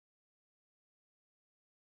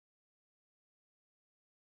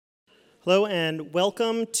Hello and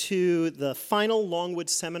welcome to the final Longwood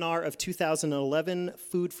Seminar of 2011,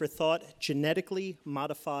 Food for Thought, Genetically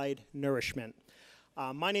Modified Nourishment.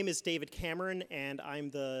 My name is David Cameron, and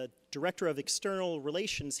I'm the Director of External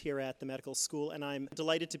Relations here at the medical school, and I'm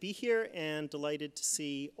delighted to be here and delighted to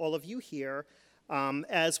see all of you here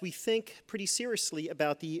as we think pretty seriously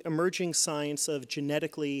about the emerging science of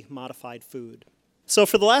genetically modified food. So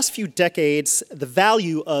for the last few decades, the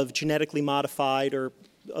value of genetically modified, or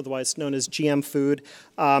otherwise known as GM food,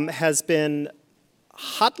 has been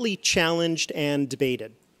hotly challenged and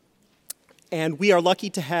debated. And we are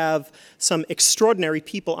lucky to have some extraordinary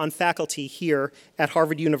people on faculty here at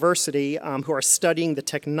Harvard University who are studying the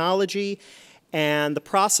technology and the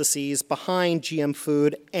processes behind GM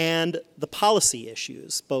food and the policy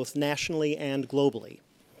issues, both nationally and globally.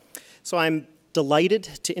 So I'm delighted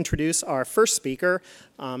to introduce our first speaker,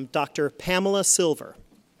 Dr. Pamela Silver.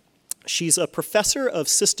 She's a professor of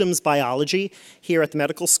systems biology here at the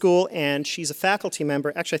medical school, and she's a faculty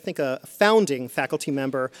member, actually I think a founding faculty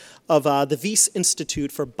member of the Wyss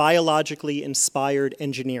Institute for Biologically Inspired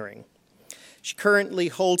Engineering. She currently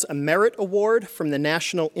holds a merit award from the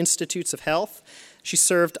National Institutes of Health. She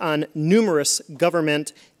served on numerous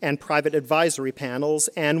government and private advisory panels,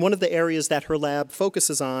 and one of the areas that her lab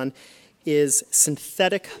focuses on is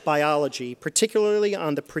synthetic biology, particularly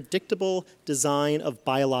on the predictable design of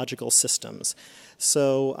biological systems.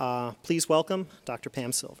 So please welcome Dr.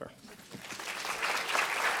 Pam Silver.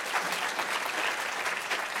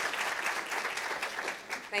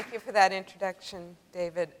 Thank you for that introduction,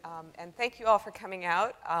 David, and thank you all for coming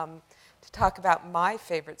out to talk about my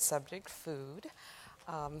favorite subject, food.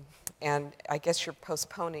 And I guess you're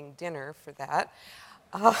postponing dinner for that.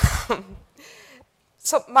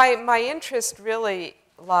 So my interest really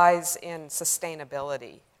lies in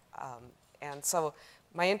sustainability. And so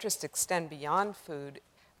my interests extend beyond food.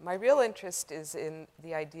 My real interest is in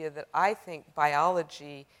the idea that I think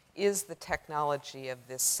biology is the technology of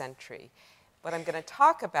this century. What I'm going to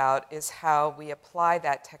talk about is how we apply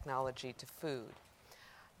that technology to food.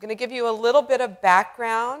 I'm going to give you a little bit of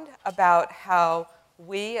background about how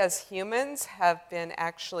we as humans have been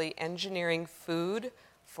actually engineering food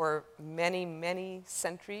for many, many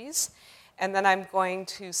centuries. And then I'm going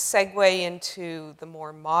to segue into the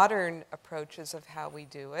more modern approaches of how we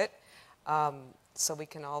do it, so we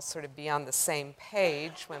can all sort of be on the same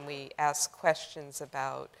page when we ask questions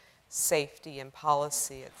about safety and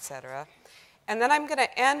policy, et cetera. And then I'm going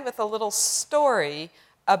to end with a little story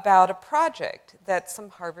about a project that some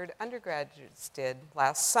Harvard undergraduates did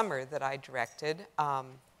last summer that I directed,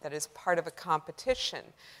 that is part of a competition,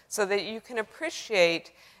 so that you can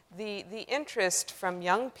appreciate the interest from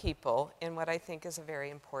young people in what I think is a very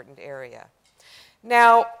important area.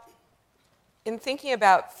 Now, in thinking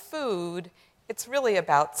about food, it's really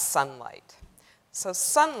about sunlight. So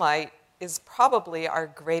sunlight is probably our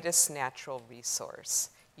greatest natural resource.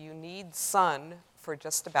 You need sun for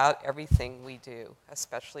just about everything we do,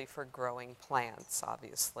 especially for growing plants,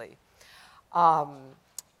 obviously.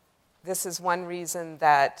 This is one reason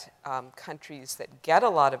that countries that get a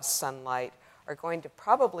lot of sunlight are going to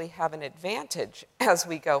probably have an advantage as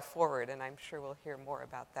we go forward, and I'm sure we'll hear more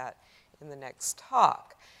about that in the next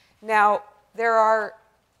talk. Now, there are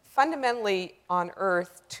fundamentally on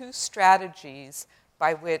Earth two strategies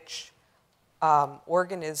by which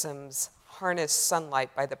organisms harness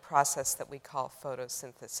sunlight by the process that we call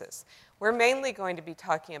photosynthesis. We're mainly going to be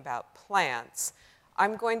talking about plants.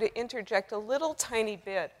 I'm going to interject a little tiny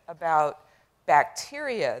bit about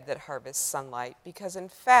bacteria that harvest sunlight, because in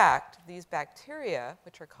fact, these bacteria,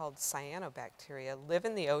 which are called cyanobacteria, live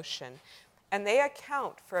in the ocean, and they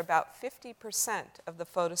account for about 50% of the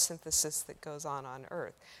photosynthesis that goes on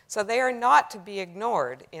Earth. So they are not to be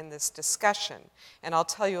ignored in this discussion, and I'll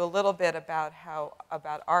tell you a little bit about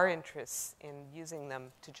our interests in using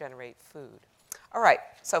them to generate food. All right,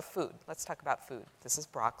 so food. Let's talk about food. This is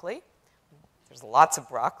broccoli. There's lots of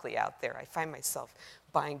broccoli out there. I find myself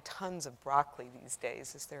buying tons of broccoli these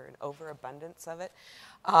days. Is there an overabundance of it?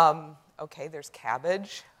 Okay, there's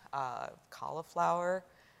cabbage, cauliflower,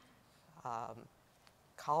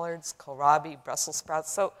 collards, kohlrabi, Brussels sprouts.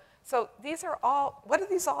 So these are all, what do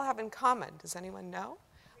these all have in common? Does anyone know?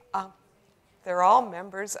 They're all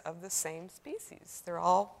members of the same species. They're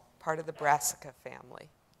all part of the Brassica family.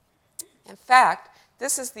 In fact,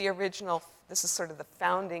 this is the original, this is sort of the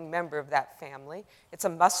founding member of that family. It's a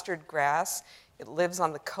mustard grass. It lives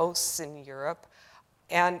on the coasts in Europe.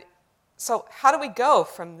 And so how do we go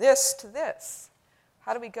from this to this?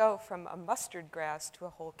 How do we go from a mustard grass to a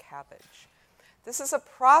whole cabbage? This is a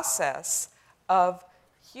process of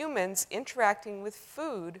humans interacting with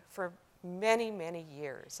food for many, many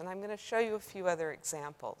years. And I'm going to show you a few other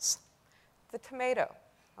examples. The tomato,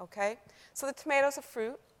 okay? So the tomato's a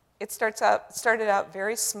fruit. It started out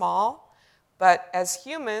very small, but as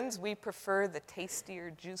humans, we prefer the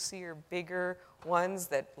tastier, juicier, bigger ones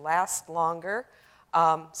that last longer.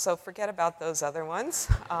 So forget about those other ones.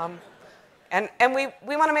 And we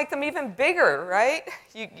want to make them even bigger, right?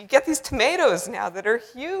 You get these tomatoes now that are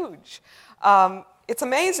huge. It's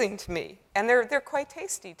amazing to me. And they're quite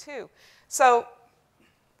tasty, too. So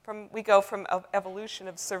we go from evolution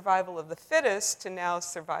of survival of the fittest to now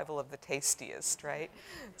survival of the tastiest, right?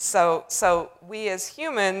 So we as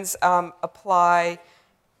humans apply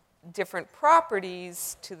different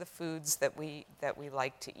properties to the foods that we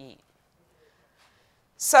like to eat.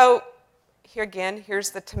 So here again,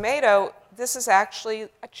 here's the tomato. This is actually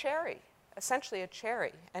a cherry, essentially a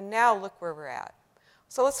cherry. And now look where we're at.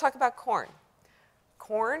 So let's talk about corn.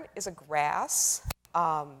 Corn is a grass.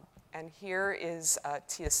 And here is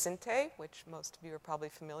teosinte, which most of you are probably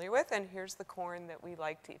familiar with. And here's the corn that we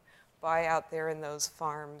like to buy out there in those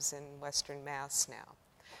farms in Western Mass now.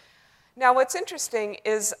 Now, what's interesting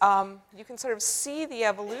is you can sort of see the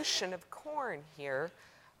evolution of corn here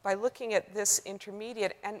by looking at this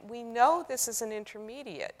intermediate. And we know this is an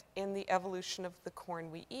intermediate in the evolution of the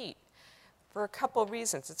corn we eat for a couple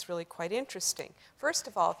reasons. It's really quite interesting. First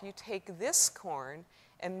of all, if you take this corn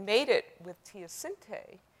and mate it with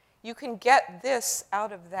teosinte, you can get this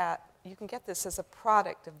out of that, you can get this as a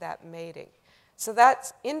product of that mating. So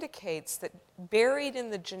that indicates that buried in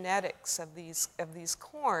the genetics of these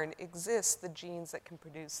corn exists the genes that can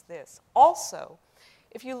produce this. Also,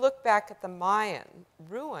 if you look back at the Mayan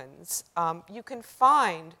ruins, you can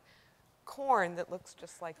find corn that looks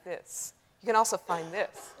just like this. You can also find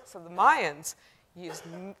this. So the Mayans used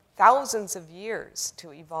thousands of years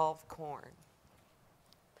to evolve corn.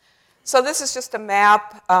 So this is just a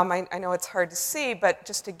map. I know it's hard to see, but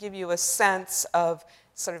just to give you a sense of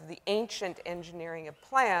sort of the ancient engineering of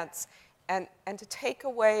plants and to take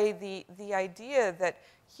away the idea that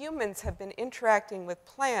humans have been interacting with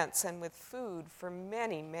plants and with food for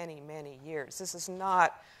many, many, many years. This is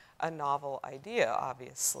not a novel idea,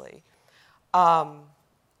 obviously.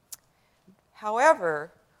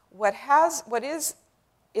 However, what is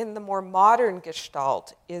in the more modern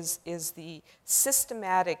gestalt is the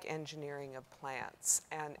systematic engineering of plants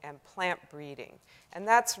and plant breeding. And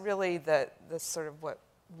that's really the sort of what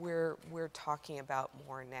we're talking about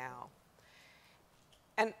more now.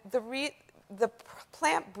 And the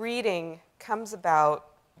plant breeding comes about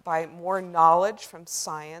by more knowledge from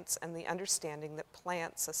science and the understanding that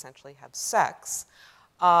plants essentially have sex.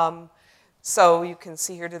 So you can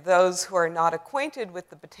see here, to those who are not acquainted with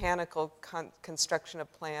the botanical construction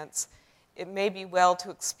of plants, it may be well to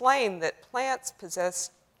explain that plants possess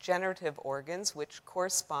generative organs which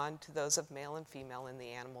correspond to those of male and female in the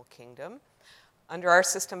animal kingdom. Under our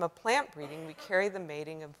system of plant breeding, we carry the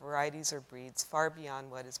mating of varieties or breeds far beyond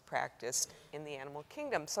what is practiced in the animal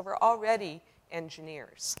kingdom. So we're already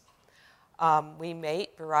engineers. We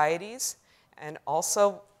mate varieties and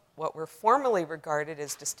also what were formerly regarded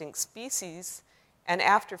as distinct species, and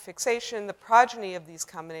after fixation, the progeny of these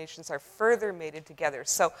combinations are further mated together.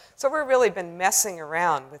 So we've really been messing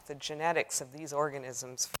around with the genetics of these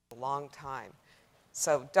organisms for a long time.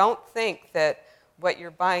 So don't think that what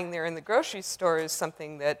you're buying there in the grocery store is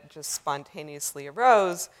something that just spontaneously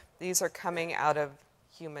arose. These are coming out of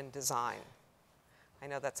human design. I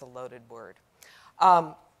know that's a loaded word.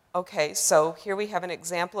 Okay, so here we have an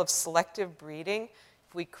example of selective breeding.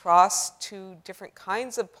 If we cross two different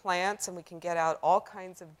kinds of plants, and we can get out all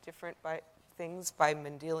kinds of different things by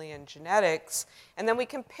Mendelian genetics, and then we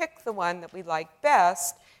can pick the one that we like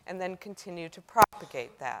best and then continue to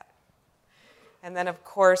propagate that. And then, of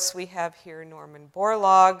course, we have here Norman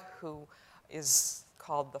Borlaug, who is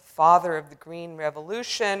called the father of the Green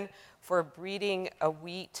Revolution for breeding a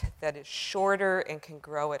wheat that is shorter and can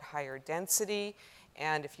grow at higher density.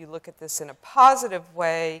 And if you look at this in a positive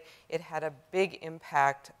way, it had a big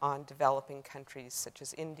impact on developing countries such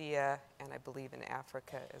as India and I believe in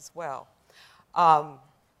Africa as well.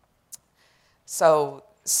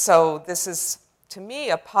 So this is, to me,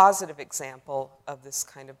 a positive example of this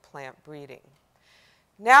kind of plant breeding.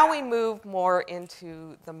 Now we move more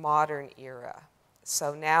into the modern era.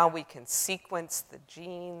 So now we can sequence the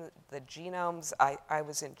genomes. I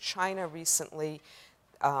was in China recently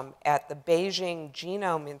at the Beijing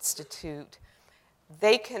Genome Institute.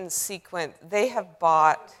 They have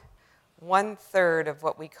bought 1/3 of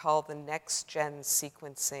what we call the next-gen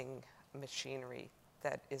sequencing machinery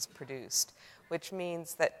that is produced, which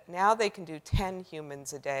means that now they can do 10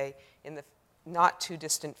 humans a day in the not too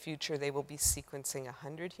distant future, they will be sequencing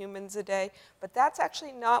 100 humans a day. But that's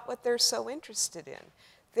actually not what they're so interested in.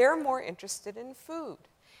 They're more interested in food.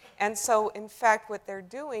 And so, in fact, what they're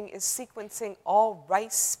doing is sequencing all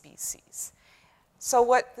rice species. So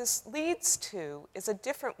what this leads to is a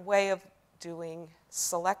different way of doing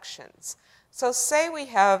selections. So say we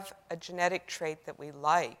have a genetic trait that we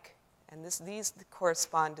like, and these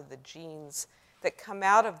correspond to the genes that come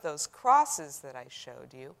out of those crosses that I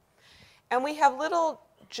showed you. And we have little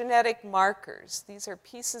genetic markers. These are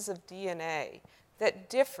pieces of DNA that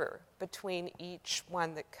differ between each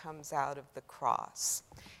one that comes out of the cross.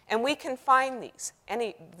 And we can find these.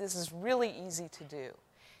 This is really easy to do.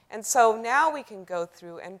 And so now we can go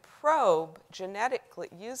through and probe genetically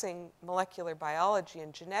using molecular biology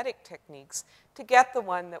and genetic techniques to get the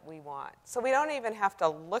one that we want. So we don't even have to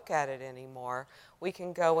look at it anymore. We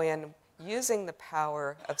can go in using the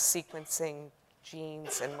power of sequencing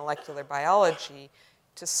genes and molecular biology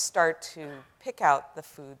to start to pick out the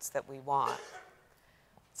foods that we want.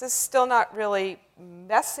 This is still not really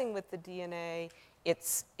messing with the DNA.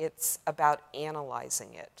 It's about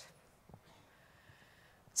analyzing it.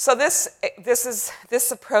 So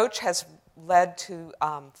this approach has led to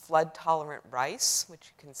flood-tolerant rice, which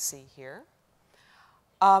you can see here.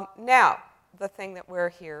 Now, the thing that we're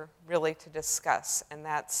here really to discuss, and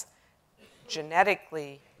that's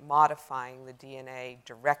genetically modifying the DNA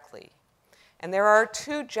directly. And there are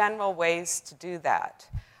two general ways to do that.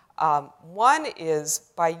 One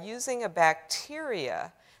is by using a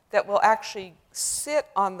bacteria that will actually sit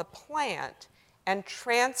on the plant and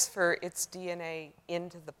transfer its DNA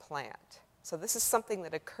into the plant. So this is something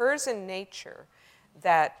that occurs in nature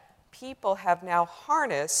that people have now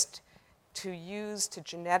harnessed to use to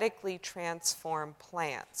genetically transform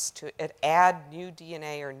plants, to add new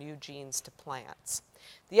DNA or new genes to plants.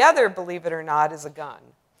 The other, believe it or not, is a gun.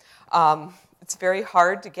 It's very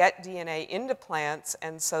hard to get DNA into plants,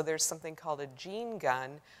 and so there's something called a gene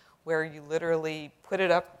gun, where you literally put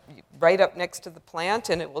it up right up next to the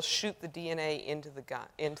plant, and it will shoot the DNA into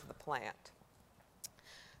the plant.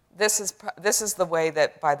 This is the way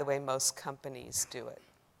that, by the way, most companies do it.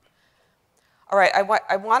 All right, I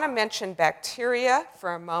want to mention bacteria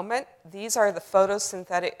for a moment. These are the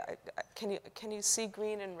photosynthetic. Can you see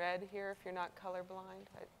green and red here if you're not colorblind?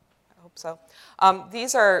 I hope so.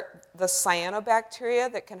 These are the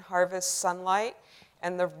cyanobacteria that can harvest sunlight.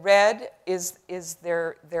 And the red is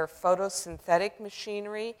their photosynthetic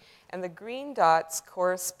machinery, and the green dots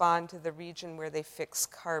correspond to the region where they fix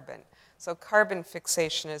carbon. So carbon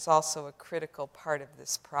fixation is also a critical part of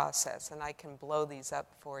this process, and I can blow these up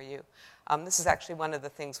for you. This is actually one of the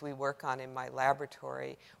things we work on in my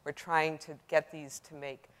laboratory. We're trying to get these to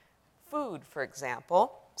make food, for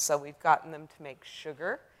example. So we've gotten them to make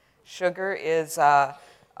sugar. Sugar is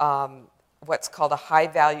what's called a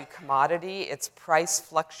high-value commodity. Its price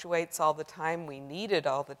fluctuates all the time. We need it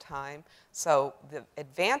all the time. So the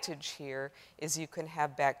advantage here is you can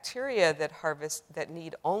have bacteria that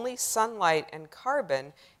need only sunlight and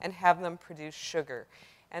carbon and have them produce sugar.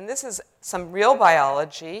 And this is some real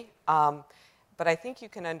biology, but I think you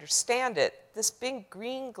can understand it. This big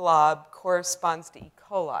green glob corresponds to E.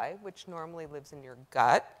 coli, which normally lives in your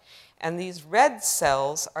gut. And these red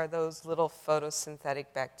cells are those little photosynthetic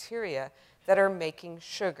bacteria that are making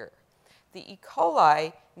sugar. The E.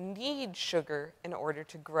 coli need sugar in order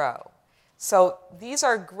to grow. So these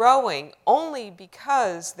are growing only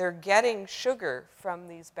because they're getting sugar from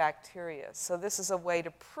these bacteria. So this is a way to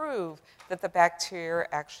prove that the bacteria are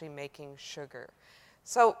actually making sugar.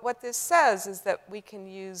 So what this says is that we can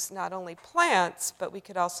use not only plants, but we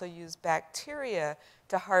could also use bacteria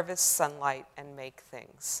to harvest sunlight and make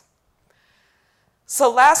things.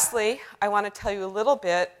 So lastly, I want to tell you a little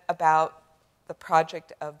bit about the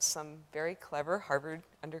project of some very clever Harvard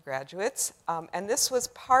undergraduates. And this was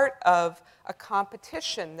part of a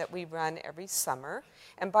competition that we run every summer.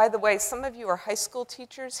 And by the way, some of you are high school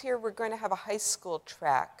teachers here. We're going to have a high school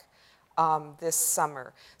track this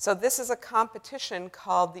summer. So this is a competition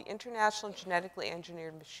called the International Genetically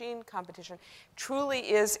Engineered Machine Competition. Truly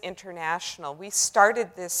is international. We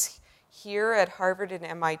started this here at Harvard and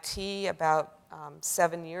MIT about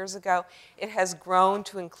 7 years ago. It has grown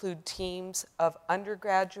to include teams of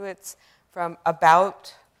undergraduates from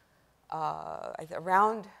about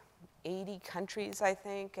around 80 countries, I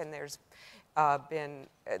think, and there's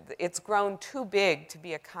it's grown too big to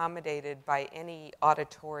be accommodated by any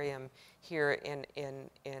auditorium here in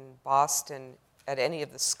Boston at any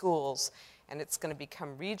of the schools, and it's going to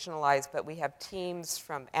become regionalized, but we have teams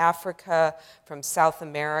from Africa, from South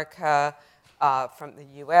America, from the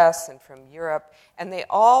US and from Europe, and they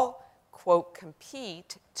all, quote,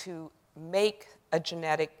 compete to make a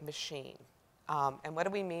genetic machine. And what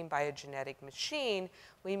do we mean by a genetic machine?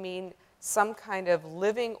 We mean some kind of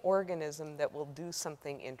living organism that will do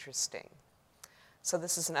something interesting. So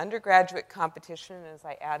this is an undergraduate competition, and as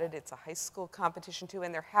I added, it's a high school competition too,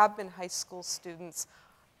 and there have been high school students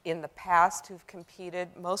in the past who've competed,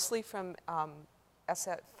 mostly from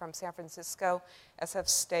San Francisco. SF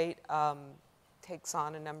State takes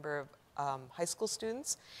on a number of high school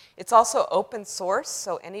students. It's also open source,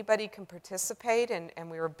 so anybody can participate,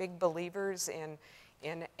 and we're big believers in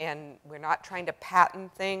we're not trying to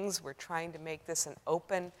patent things, we're trying to make this an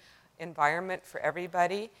open environment for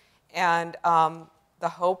everybody. And the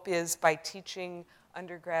hope is by teaching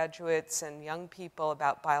undergraduates and young people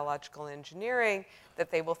about biological engineering that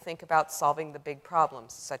they will think about solving the big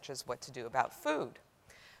problems, such as what to do about food.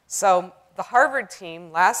 So the Harvard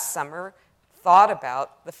team last summer thought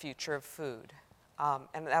about the future of food.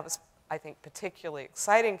 And that was, I think, particularly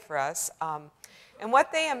exciting for us. And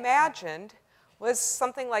what they imagined was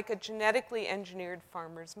something like a genetically engineered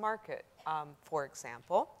farmer's market, for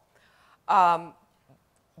example.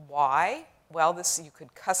 Why? Well, you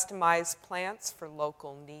could customize plants for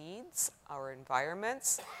local needs or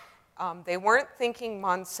environments. They weren't thinking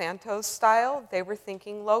Monsanto style, they were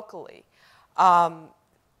thinking locally.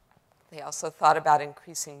 They also thought about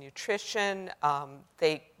increasing nutrition.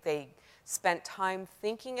 They spent time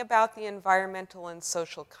thinking about the environmental and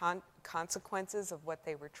social consequences of what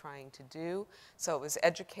they were trying to do. So it was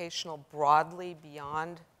educational broadly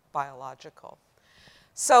beyond biological.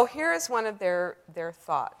 So here is one of their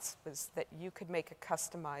thoughts, was that you could make a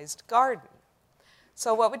customized garden.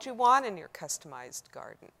 So what would you want in your customized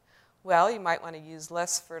garden? Well, you might want to use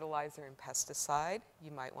less fertilizer and pesticide.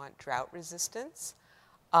 You might want drought resistance.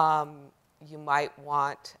 You might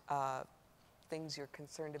want things you're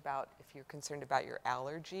concerned about if you're concerned about your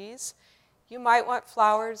allergies. You might want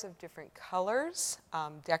flowers of different colors,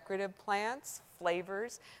 decorative plants,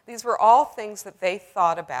 flavors. These were all things that they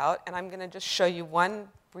thought about, and I'm going to just show you one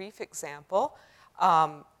brief example.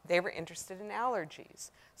 They were interested in allergies.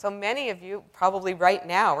 So many of you probably right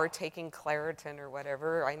now are taking Claritin or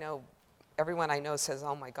whatever. I know everyone I know says,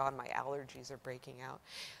 oh my God, my allergies are breaking out.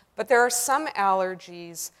 But there are some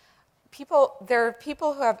allergies. There are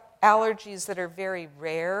people who have allergies that are very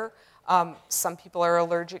rare. Some people are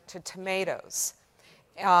allergic to tomatoes.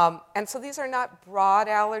 And so these are not broad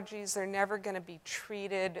allergies. They're never going to be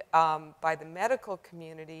treated by the medical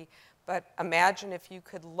community. But imagine if you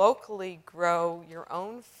could locally grow your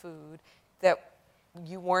own food that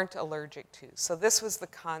you weren't allergic to. So this was the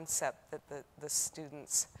concept that the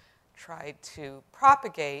students tried to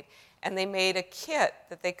propagate. And they made a kit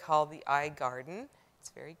that they called the Eye Garden. It's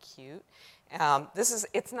very cute.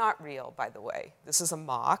 It's not real, by the way. This is a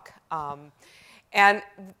mock.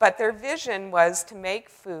 But their vision was to make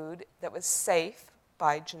food that was safe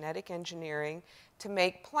by genetic engineering, to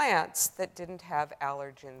make plants that didn't have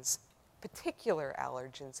allergens, particular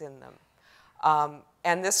allergens in them.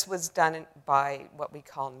 And this was done by what we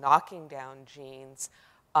call knocking down genes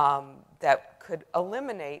that could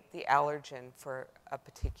eliminate the allergen for a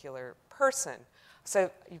particular person.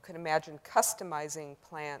 So you can imagine customizing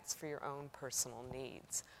plants for your own personal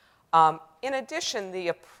needs. In addition, the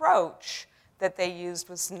approach that they used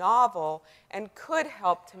was novel and could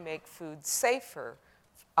help to make food safer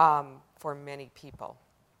for many people.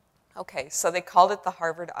 Okay, so they called it the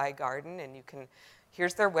Harvard Eye Garden, and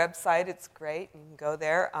here's their website, it's great, you can go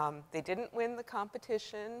there. They didn't win the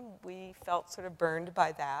competition. We felt sort of burned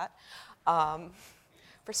by that.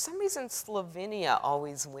 For some reason, Slovenia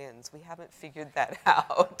always wins. We haven't figured that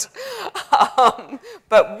out.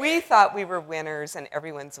 But we thought we were winners, and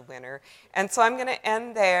everyone's a winner. And so I'm going to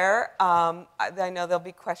end there. I know there'll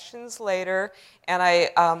be questions later. And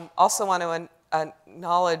I also want to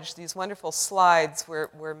acknowledge these wonderful slides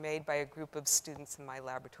were made by a group of students in my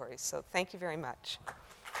laboratory. So thank you very much.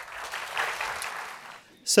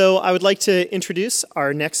 So I would like to introduce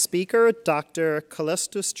our next speaker, Dr.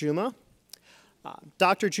 Kalestus Juma.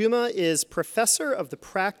 Dr. Juma is professor of the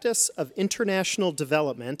practice of international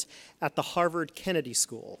development at the Harvard Kennedy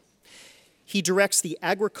School. He directs the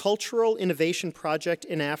Agricultural Innovation Project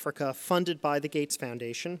in Africa funded by the Gates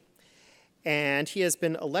Foundation, and he has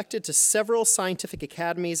been elected to several scientific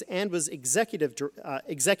academies and was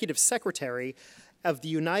executive secretary of the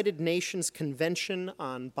United Nations Convention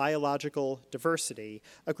on Biological Diversity,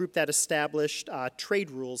 a group that established trade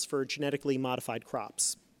rules for genetically modified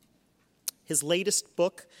crops. His latest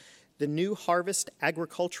book, The New Harvest: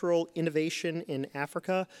 Agricultural Innovation in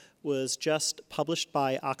Africa, was just published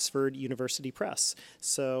by Oxford University Press.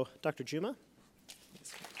 So, Dr. Juma?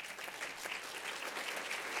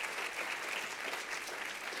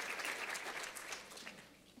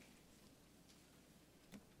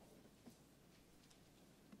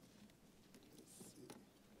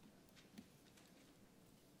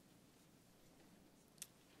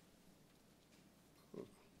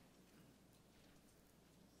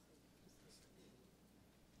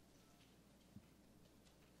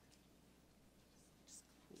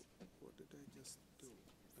 just do?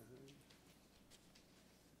 Oh, you need to.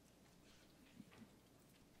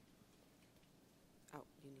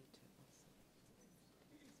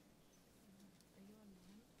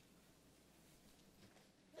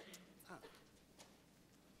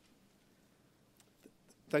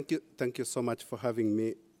 Thank you so much for having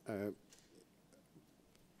me.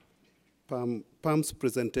 Pam's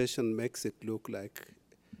presentation makes it look like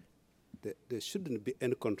there shouldn't be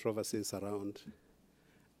any controversies around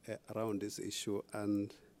this issue,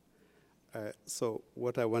 and so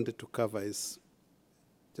what I wanted to cover is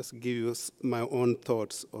just give you my own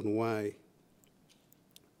thoughts on why,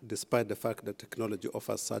 despite the fact that technology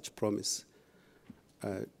offers such promise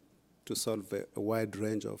to solve a wide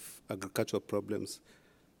range of agricultural problems,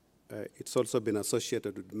 it's also been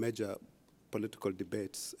associated with major political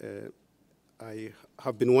debates. I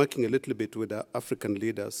have been working a little bit with African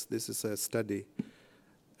leaders. This is a study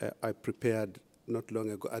I prepared not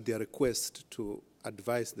long ago at their request to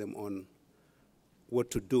advise them on what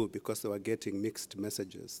to do, because they were getting mixed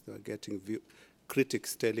messages. They were getting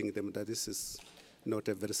critics telling them that this is not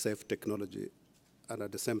a very safe technology, and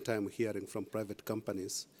at the same time hearing from private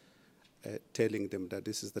companies telling them that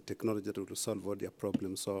this is the technology that will solve all their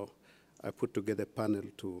problems. So I put together a panel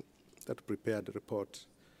that prepared a report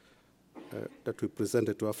that we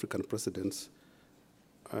presented to African presidents,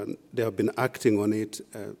 and they have been acting on it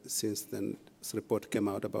since then. This report came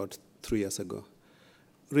out about 3 years ago.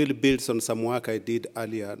 Really builds on some work I did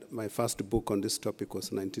earlier. My first book on this topic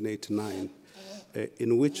was 1989,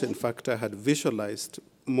 in which, in fact, I had visualized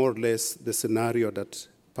more or less the scenario that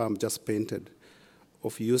Pam just painted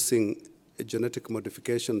of using a genetic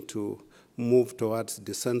modification to move towards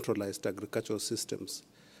decentralized agricultural systems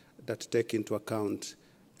that take into account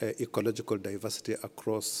ecological diversity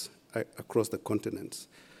across the continents.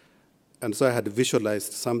 And so I had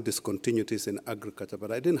visualized some discontinuities in agriculture,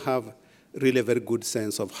 but I didn't have really a very good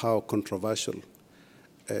sense of how controversial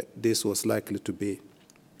this was likely to be.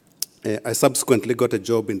 I subsequently got a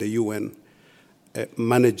job in the UN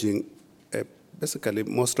managing, basically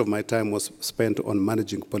most of my time was spent on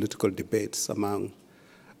managing political debates among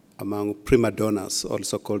prima donnas,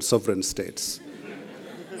 also called sovereign states.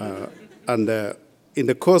 And in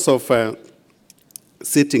the course of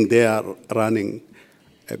sitting there running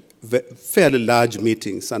fairly large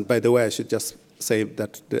meetings, and by the way, I should just say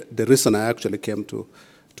that the reason I actually came to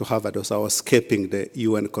Harvard was I was escaping the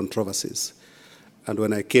UN controversies. And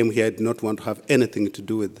when I came here, I did not want to have anything to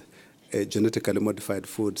do with genetically modified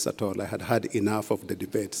foods at all. I had had enough of the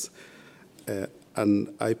debates.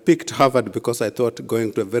 And I picked Harvard because I thought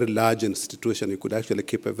going to a very large institution, you could actually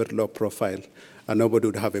keep a very low profile, and nobody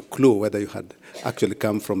would have a clue whether you had actually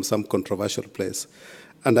come from some controversial place.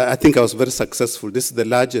 And I think I was very successful. This is the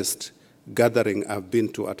largest gathering I've been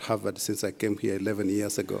to at Harvard since I came here 11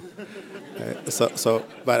 years ago.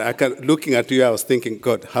 But looking at you, I was thinking,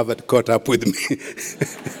 God, Harvard caught up with me.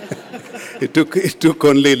 It took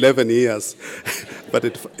only 11 years, but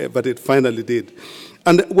it finally did.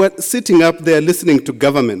 And when sitting up there listening to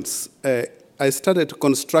governments, I started to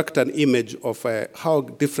construct an image of how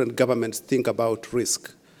different governments think about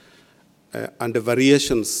risk and the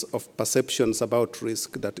variations of perceptions about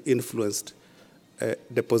risk that influenced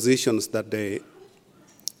the positions that they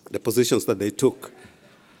took.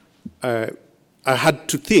 I had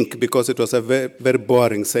to think, because it was a very, very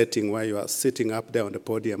boring setting where you are sitting up there on the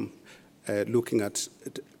podium looking at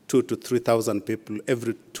 2,000 to 3,000 people.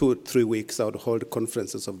 Every 2 or 3 weeks I would hold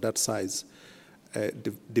conferences of that size,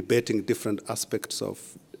 debating different aspects of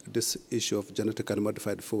this issue of genetically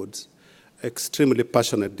modified foods. Extremely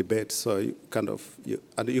passionate debates, so you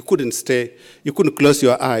couldn't close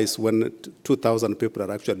your eyes when 2,000 people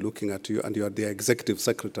are actually looking at you and you are the executive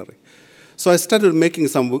secretary. So I started making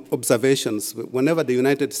some observations. Whenever the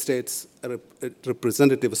United States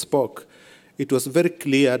representative spoke, it was very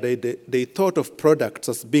clear they thought of products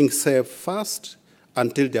as being safe first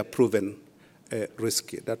until they are proven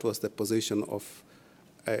risky. That was the position of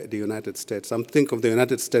the United States. I'm thinking of the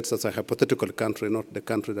United States as a hypothetical country, not the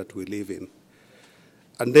country that we live in.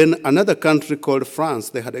 And then another country called France,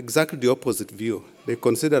 they had exactly the opposite view. They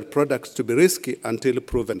considered products to be risky until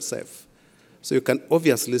proven safe. So you can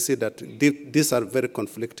obviously see that these are very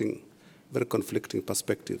conflicting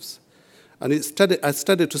perspectives. And I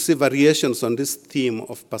started to see variations on this theme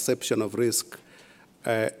of perception of risk.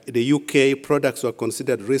 The UK, products were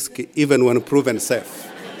considered risky even when proven safe.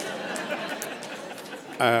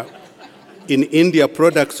 In India,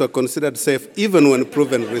 products were considered safe even when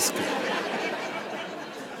proven risky.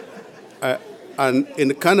 And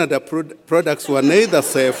in Canada, products were neither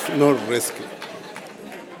safe nor risky.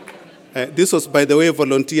 This was, by the way,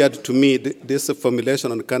 volunteered to me. This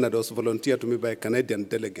formulation on Canada was volunteered to me by a Canadian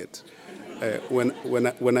delegate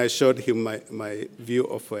when I showed him my view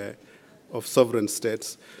of sovereign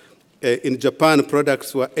states. In Japan,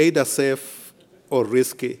 products were either safe or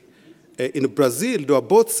risky. In Brazil, they were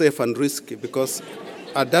both safe and risky because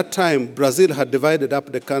at that time, Brazil had divided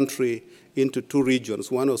up the country into two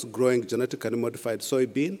regions. One was growing genetically modified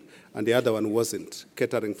soybean, and the other one wasn't,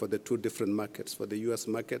 catering for the two different markets, for the US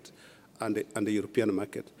market and the European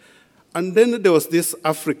market. And then there was this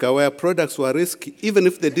Africa where products were risky, even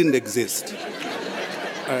if they didn't exist.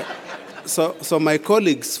 So my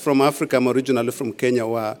colleagues from Africa, I'm originally from Kenya,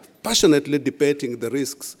 were passionately debating the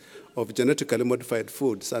risks of genetically modified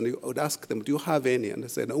foods. And you would ask them, do you have any? And they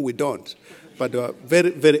said, no, we don't. But they were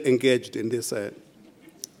very, very engaged in these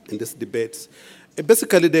debates.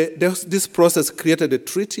 Basically, this process created a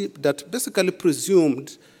treaty that basically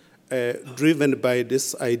presumed, driven by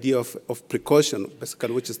this idea of precaution,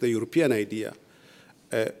 basically, which is the European idea.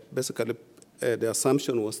 The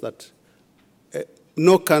assumption was that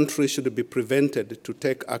no country should be prevented to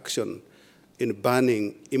take action in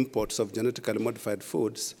banning imports of genetically modified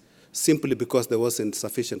foods simply because there wasn't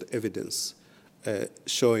sufficient evidence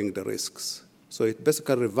showing the risks. So it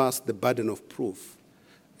basically reversed the burden of proof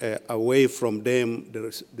away from them,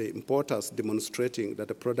 the importers demonstrating that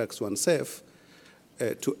the products were unsafe,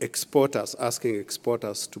 to exporters, asking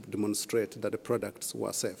exporters to demonstrate that the products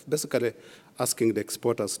were safe, basically asking the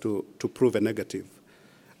exporters to prove a negative.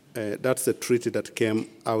 That's the treaty that came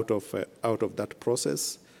out of that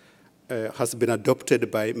process. Has been adopted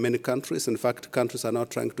by many countries. In fact, countries are now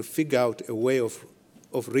trying to figure out a way of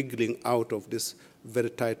wriggling out of these very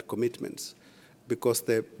tight commitments, because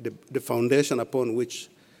the foundation upon which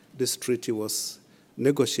this treaty was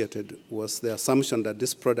negotiated was the assumption that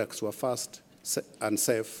these products were first and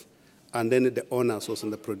safe, and then the onus was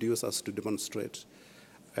on the producers to demonstrate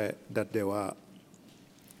that they were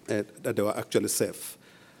actually safe.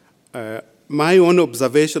 My own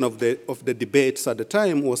observation of the debates at the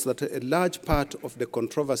time was that a large part of the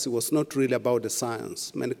controversy was not really about the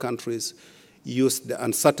science. Many countries used the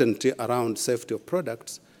uncertainty around safety of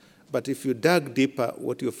products, but if you dug deeper,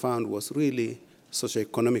 what you found was really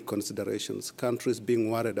socioeconomic considerations, countries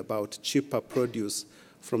being worried about cheaper produce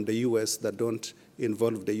from the US that don't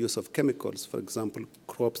involve the use of chemicals. For example,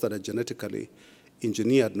 crops that are genetically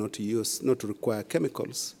engineered not to require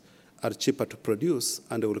chemicals are cheaper to produce,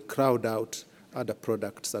 and they will crowd out other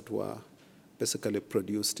products that were basically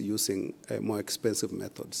produced using more expensive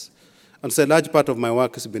methods. And so a large part of my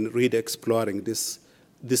work has been really exploring this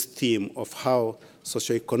theme of how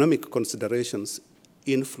socioeconomic considerations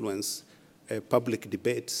influence public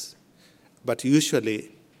debates. But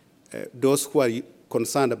usually, those who are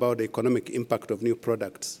concerned about the economic impact of new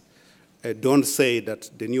products don't say that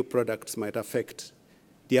the new products might affect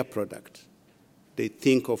their product. They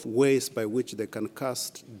think of ways by which they can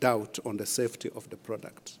cast doubt on the safety of the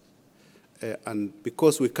product. And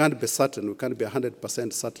because we can't be certain, we can't be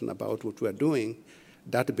 100% certain about what we're doing,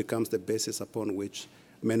 that becomes the basis upon which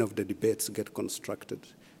many of the debates get constructed.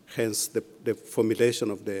 Hence, the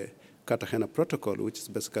formulation of the Cartagena Protocol, which is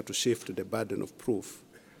basically to shift the burden of proof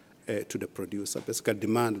to the producer, basically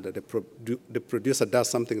demand that the producer does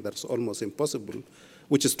something that's almost impossible,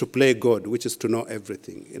 which is to play God, which is to know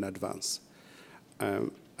everything in advance.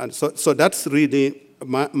 And so that's really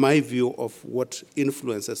my view of what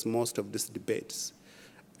influences most of these debates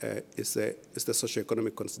is the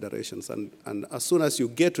socioeconomic considerations. And as soon as you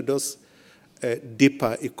get to those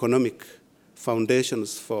deeper economic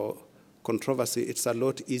foundations for controversy, it's a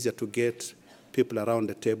lot easier to get people around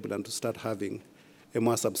the table and to start having a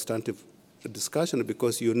more substantive discussion,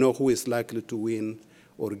 because you know who is likely to win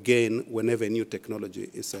or gain whenever a new technology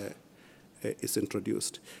is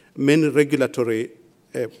introduced. Many regulatory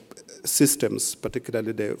systems,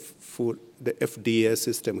 particularly the FDA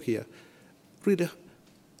system here, really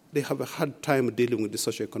they have a hard time dealing with the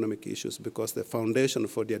socioeconomic issues because the foundation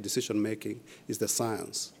for their decision-making is the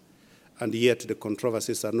science. And yet the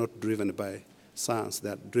controversies are not driven by science. They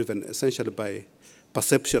are driven essentially by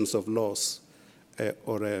perceptions of loss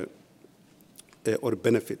or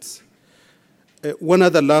benefits. One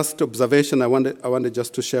other last observation I wanted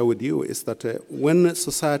just to share with you is that when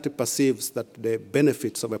society perceives that the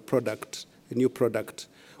benefits of a new product,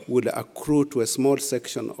 will accrue to a small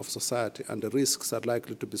section of society and the risks are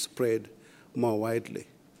likely to be spread more widely,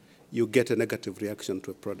 you get a negative reaction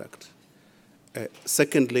to a product.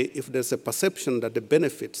 Secondly, if there's a perception that the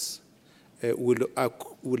benefits will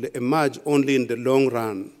emerge only in the long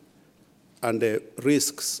run and the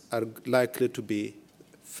risks are likely to be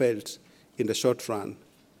felt in the short run,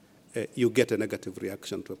 you get a negative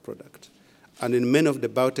reaction to a product. And in many of the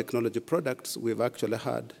biotechnology products, we've actually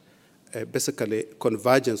had basically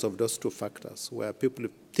convergence of those two factors, where people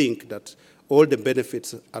think that all the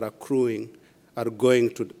benefits are going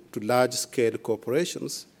to large-scale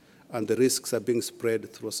corporations, and the risks are being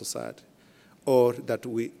spread through society, or that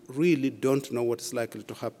we really don't know what's likely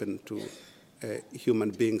to happen to human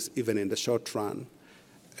beings, even in the short run.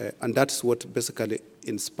 And that's what basically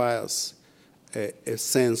inspires a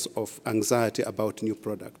sense of anxiety about new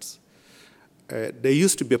products. There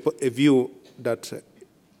used to be a view that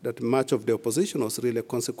much of the opposition was really a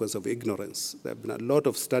consequence of ignorance. There have been a lot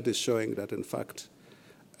of studies showing that, in fact,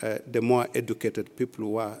 the more educated people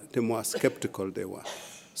were, the more skeptical they were.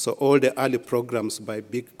 So all the early programs by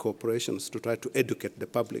big corporations to try to educate the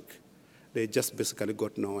public, they just basically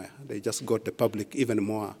got nowhere. They just got the public even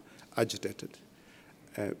more agitated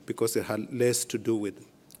because it had less to do with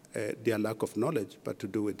their lack of knowledge, but to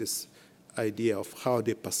do with this idea of how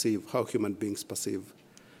they perceive, how human beings perceive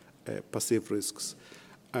risks.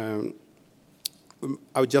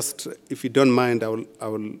 I'll just, if you don't mind, I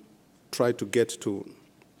will try to get to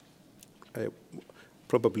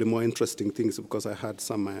probably more interesting things, because I had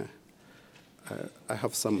some, I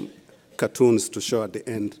have some cartoons to show at the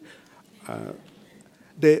end.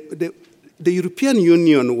 The European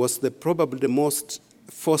Union was probably the most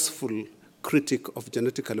forceful critic of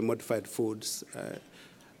genetically modified foods.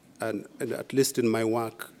 And at least in my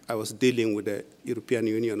work, I was dealing with the European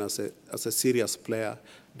Union as a serious player.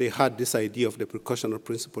 They had this idea of the precautionary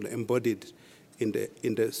principle embodied in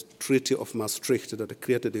the Treaty of Maastricht that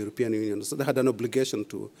created the European Union. So they had an obligation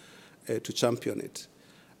to champion it.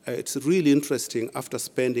 It's really interesting, after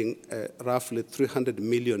spending roughly 300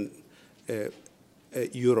 million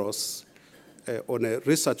euros on a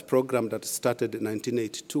research program that started in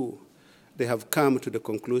 1982, they have come to the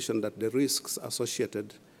conclusion that the risks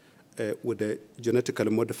associated with the genetically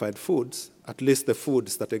modified foods, at least the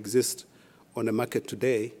foods that exist on the market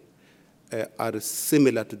today, are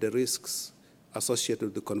similar to the risks associated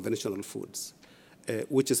with the conventional foods,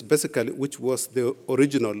 which was the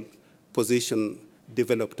original position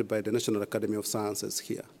developed by the National Academy of Sciences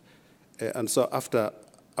here. And so after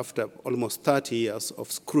almost 30 years of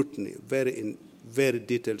scrutiny, very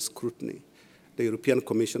detailed scrutiny, the European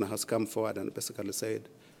Commission has come forward and basically said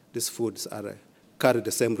these foods carry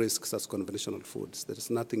the same risks as conventional foods. There is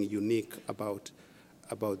nothing unique about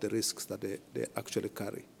the risks that they actually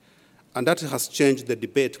carry. And that has changed the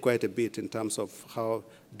debate quite a bit in terms of how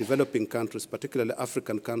developing countries, particularly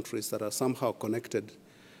African countries that are somehow connected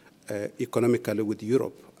economically with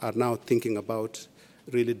Europe, are now thinking about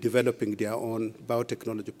really developing their own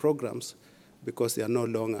biotechnology programs, because they are no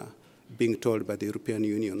longer being told by the European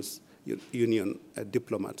Union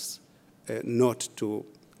diplomats not to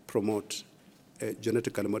promote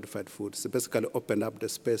genetically modified foods. They basically opened up the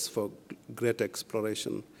space for greater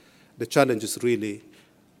exploration. The challenge is really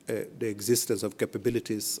the existence of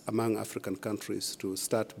capabilities among African countries to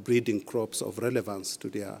start breeding crops of relevance to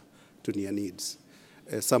their needs.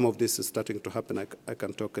 Some of this is starting to happen. I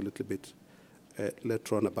can talk a little bit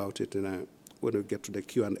later on about it when we get to the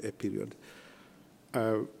Q&A period.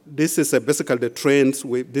 This is basically the trends.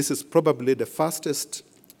 This is probably the fastest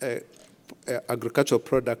agricultural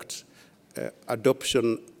product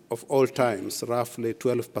adoption of all times, roughly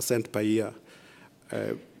 12% per year.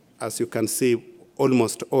 As you can see,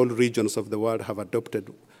 almost all regions of the world have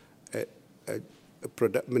adopted, are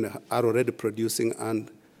already producing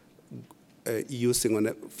and using on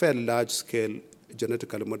a fairly large scale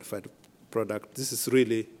genetically modified product. This is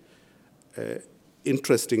really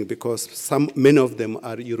interesting because many of them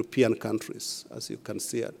are European countries. As you can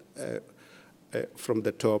see from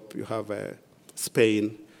the top, you have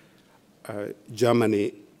Spain,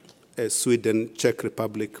 Germany, Sweden, Czech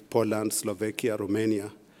Republic, Poland, Slovakia,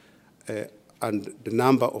 Romania, and the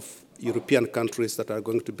number of European countries that are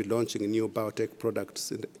going to be launching new biotech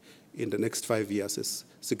products in the next 5 years is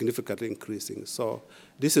significantly increasing. So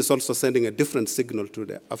this is also sending a different signal to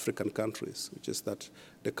the African countries, which is that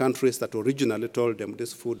the countries that originally told them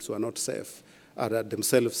these foods were not safe are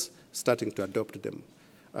themselves starting to adopt them.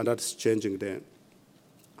 And that's changing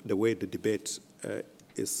the way the debate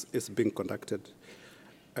is being conducted.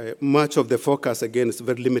 Much of the focus, again, is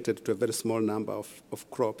very limited to a very small number of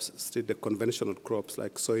crops, still the conventional crops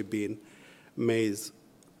like soybean, maize,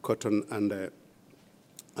 cotton, and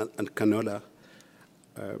canola,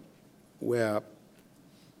 where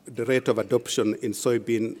the rate of adoption in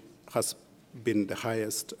soybean has been the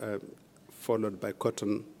highest, followed by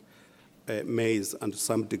cotton, maize, and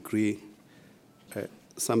some degree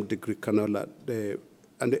canola.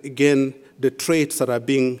 And again, the traits that are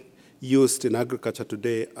being used in agriculture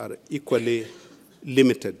today are equally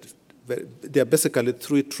limited. There are basically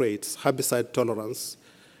three traits: herbicide tolerance,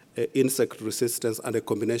 insect resistance, and a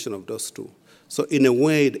combination of those two. So in a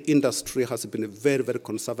way, the industry has been very, very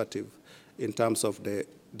conservative in terms of the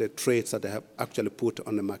traits that they have actually put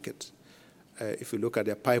on the market. If you look at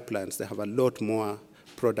their pipelines, they have a lot more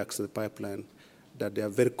products in the pipeline that they are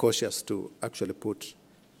very cautious to actually put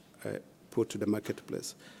to the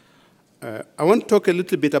marketplace. I want to talk a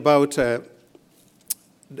little bit about the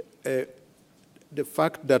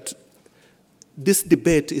fact that this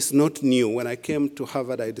debate is not new. When I came to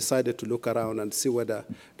Harvard, I decided to look around and see whether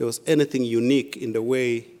there was anything unique in the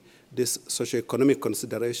way these socioeconomic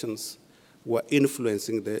considerations were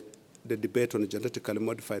influencing the debate on genetically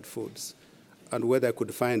modified foods, and whether I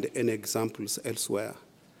could find any examples elsewhere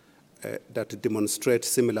that demonstrate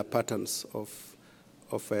similar patterns of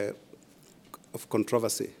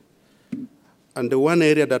controversy. And the one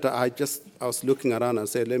area that I was looking around and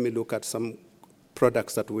said, let me look at some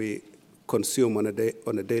products that we consume on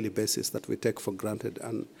a daily basis that we take for granted.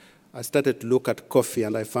 And I started to look at coffee,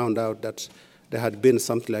 and I found out that there had been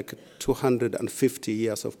something like 250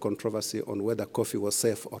 years of controversy on whether coffee was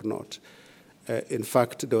safe or not. In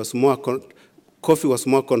fact, there was coffee was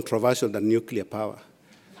more controversial than nuclear power.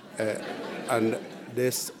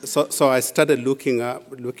 So I started looking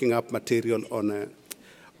up material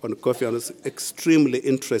on coffee, and it's extremely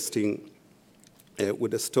interesting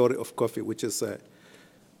with the story of coffee, which is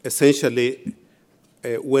essentially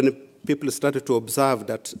when people started to observe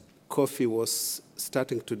that coffee was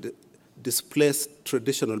starting to displace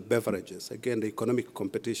traditional beverages. Again, the economic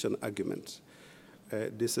competition argument.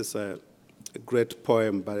 This is a great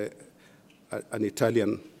poem by an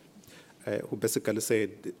Italian who basically said,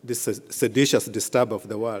 this seditious disturb of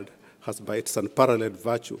the world has by its unparalleled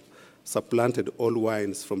virtue supplanted all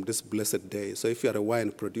wines from this blessed day. So if you are a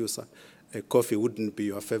wine producer, coffee wouldn't be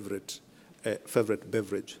your favorite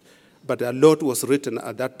beverage. But a lot was written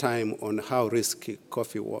at that time on how risky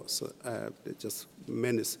coffee was. Just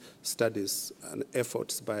many studies and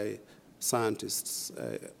efforts by scientists,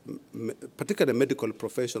 particularly medical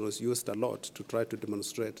professionals, used a lot to try to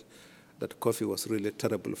demonstrate that coffee was really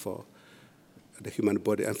terrible for the human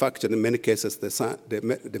body. In fact, in many cases,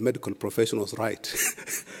 the medical profession was right.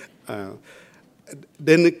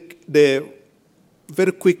 Then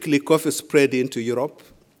very quickly, coffee spread into Europe,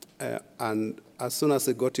 and as soon as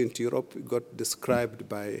it got into Europe, it got described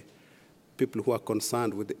by people who are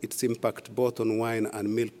concerned with its impact both on wine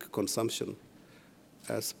and milk consumption,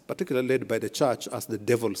 as particularly led by the church, as the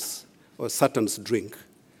devil's or Satan's drink.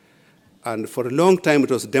 And for a long time, it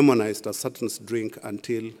was demonized as Satan's drink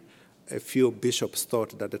until a few bishops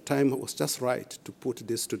thought that the time was just right to put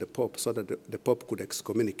this to the Pope so that the Pope could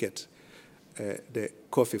excommunicate the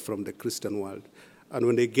coffee from the Christian world. And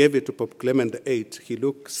when they gave it to Pope Clement VIII, he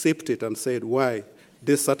sipped it and said, why,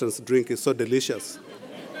 this Satan's drink is so delicious.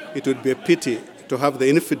 It would be a pity to have the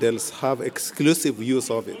infidels have exclusive use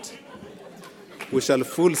of it. We shall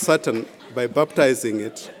fool Satan by baptizing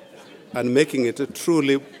it and making it a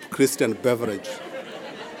truly Christian beverage.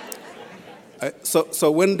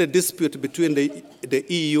 So when the dispute between the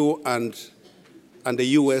EU and the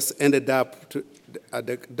US ended up at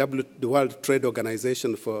the World Trade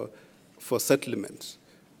Organization for settlement,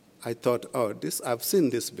 I thought, I've seen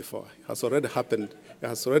this before. It has already happened. It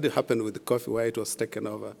has already happened with the coffee, where it was taken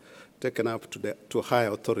up to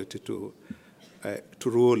higher authority to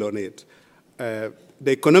rule on it.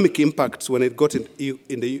 The economic impacts when it got in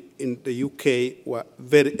the UK were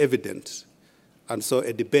very evident, and so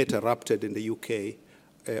a debate erupted in the UK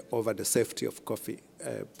over the safety of coffee,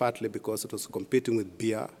 partly because it was competing with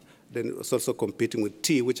beer, then it was also competing with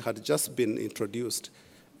tea, which had just been introduced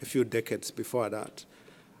a few decades before that.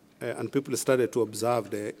 And people started to observe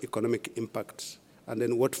the economic impact. And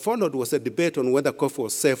then what followed was a debate on whether coffee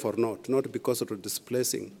was safe or not because it was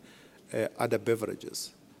displacing other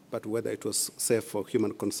beverages, but whether it was safe for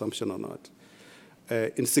human consumption or not.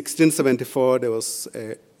 In 1674, there was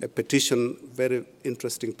a petition, very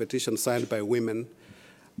interesting petition signed by women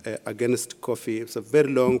against coffee. It's a very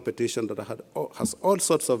long petition that has all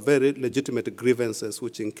sorts of very legitimate grievances,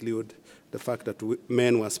 which include the fact that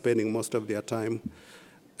men were spending most of their time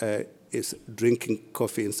is drinking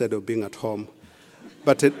coffee instead of being at home.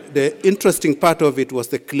 But the interesting part of it was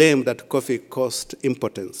the claim that coffee caused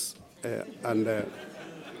impotence. And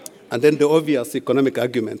then the obvious economic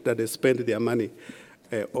argument that they spend their money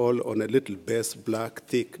all on a little base, black,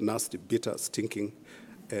 thick, nasty, bitter, stinking,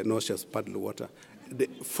 nauseous puddle water. The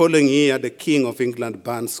following year, the King of England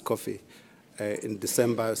bans coffee in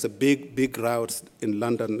December. It was a big rout in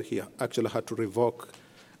London. He actually had to revoke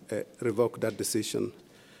that decision.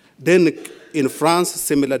 Then in France,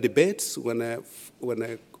 similar debates when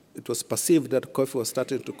it was perceived that coffee was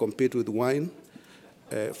starting to compete with wine.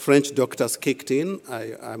 French doctors kicked in.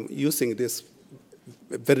 I'm using this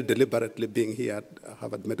very deliberately, being here at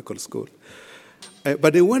Harvard Medical School.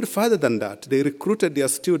 But they went further than that. They recruited their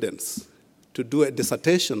students to do a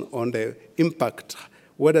dissertation on the impact,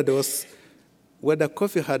 whether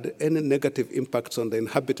coffee had any negative impacts on the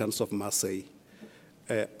inhabitants of Marseille.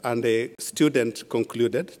 And the student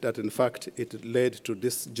concluded that, in fact, it led to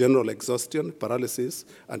this general exhaustion, paralysis,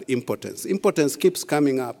 and impotence. Impotence keeps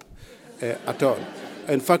coming up at all.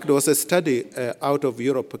 In fact, there was a study out of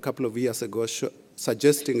Europe a couple of years ago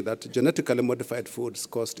suggesting that genetically modified foods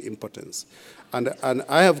caused impotence. And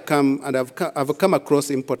I've come across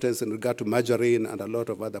impotence in regard to margarine and a lot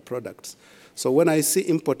of other products. So when I see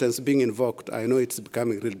impotence being invoked, I know it's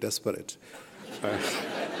becoming really desperate.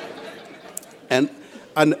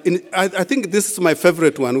 I think this is my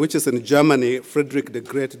favorite one, which is in Germany. Frederick the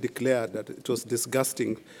Great declared that it was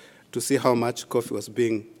disgusting to see how much coffee was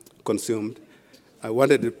being consumed. I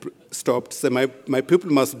wanted it stopped, say, my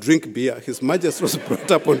people must drink beer. His Majesty was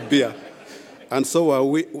brought up on beer. And so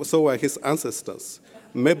are his ancestors.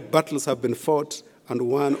 Many battles have been fought and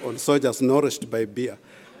won on soldiers nourished by beer.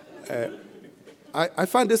 I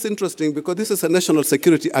find this interesting because this is a national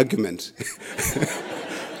security argument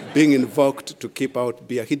being invoked to keep out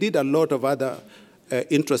beer. He did a lot of other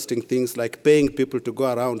interesting things, like paying people to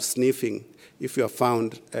go around sniffing. If you are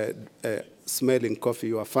found smelling coffee,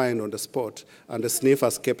 you are fined on the spot, and the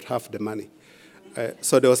sniffers kept half the money.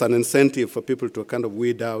 So there was an incentive for people to kind of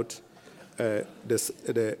weed out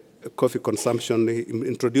the coffee consumption. He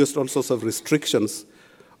introduced all sorts of restrictions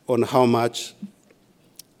on how much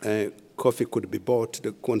coffee could be bought.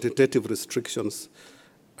 The quantitative restrictions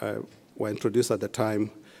were introduced at the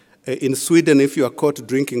time. In Sweden, if you are caught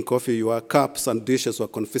drinking coffee, your cups and dishes were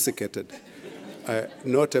confiscated.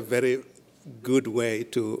 Not a very good way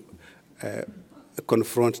to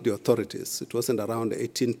confront the authorities. It wasn't around the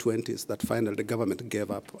 1820s that finally the government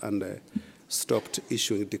gave up and stopped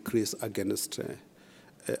issuing decrees against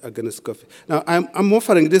coffee. Now, I'm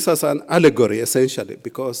offering this as an allegory, essentially,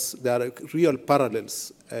 because there are real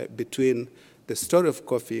parallels between the story of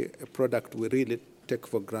coffee, a product we really take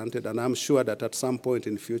for granted, and I'm sure that at some point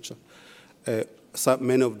in the future,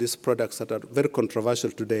 many of these products that are very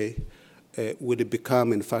controversial today will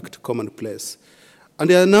become, in fact, commonplace. And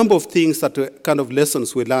there are a number of things that kind of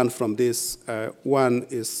lessons we learn from this. One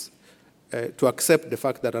is to accept the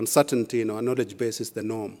fact that uncertainty in our knowledge base is the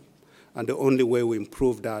norm. And the only way we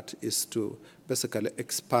improve that is to basically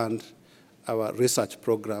expand our research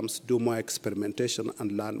programs, do more experimentation,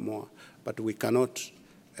 and learn more. But we cannot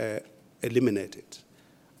eliminate it.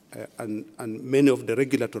 And many of the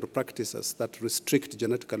regulatory practices that restrict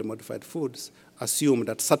genetically modified foods assume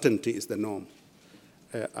that certainty is the norm.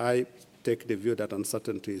 I take the view that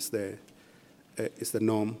uncertainty is the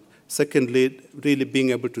norm. Secondly, really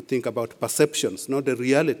being able to think about perceptions, not the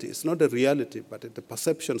reality. It's not the reality, but the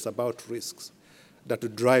perceptions about risks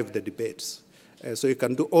that drive the debates. So you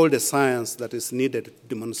can do all the science that is needed to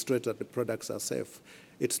demonstrate that the products are safe.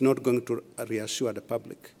 It's not going to reassure the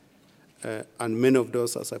public. And many of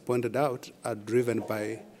those, as I pointed out, are driven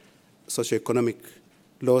by socioeconomic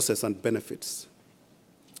losses and benefits.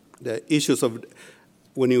 The issues of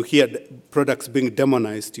when you hear products being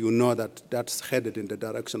demonized, you know that that's headed in the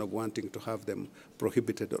direction of wanting to have them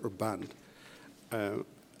prohibited or banned.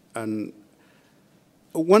 And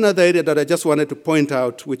one other area that I just wanted to point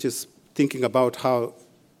out, which is thinking about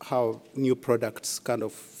how new products kind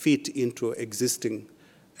of fit into existing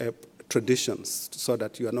traditions so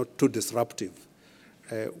that you are not too disruptive.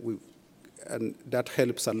 And that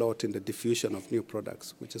helps a lot in the diffusion of new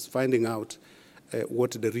products, which is finding out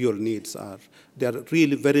what the real needs are. There are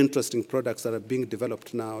really very interesting products that are being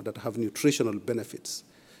developed now that have nutritional benefits.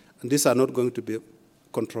 And these are not going to be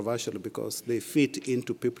controversial because they fit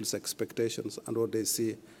into people's expectations and what they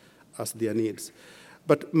see as their needs.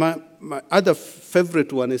 But my other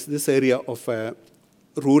favorite one is this area of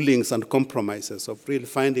rulings and compromises, of really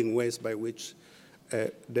finding ways by which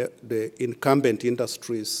the incumbent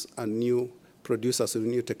industries and new producers of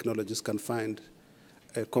new technologies can find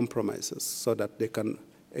compromises so that they can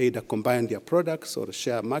either combine their products or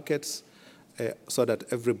share markets so that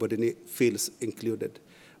everybody feels included.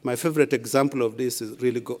 My favorite example of this is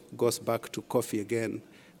really goes back to coffee again.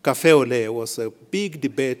 Café au lait was a big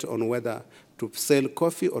debate on whether to sell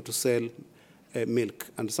coffee or to sell milk.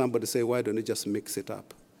 And somebody said, why don't you just mix it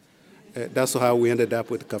up? That's how we ended up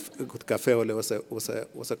with café au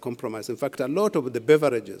lait was a compromise. In fact, a lot of the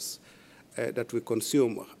beverages that we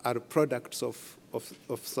consume are products of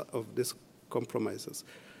these compromises.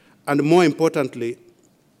 And more importantly,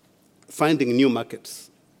 finding new markets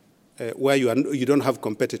where you don't have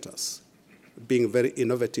competitors, being very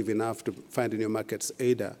innovative enough to find new markets,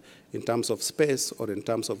 either in terms of space or in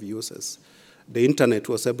terms of uses. The internet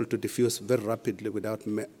was able to diffuse very rapidly without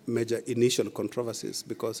major initial controversies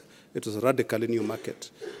because it was a radically new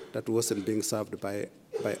market that wasn't being served by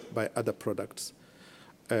other products.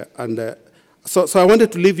 So I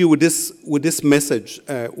wanted to leave you with this message,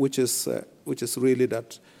 which is really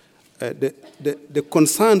that the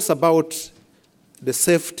concerns about the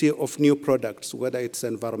safety of new products, whether it's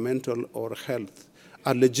environmental or health,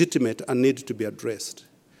 are legitimate and need to be addressed.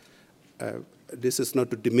 This is not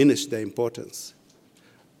to diminish their importance,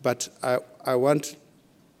 but I want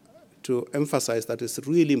to emphasize that it's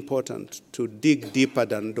really important to dig deeper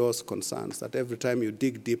than those concerns, that every time you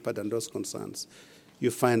dig deeper than those concerns,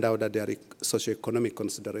 you find out that there are socioeconomic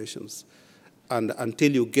considerations. And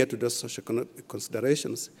until you get to those socioeconomic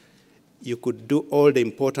considerations, you could do all the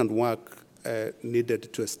important work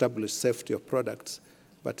needed to establish safety of products,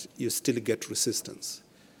 but you still get resistance.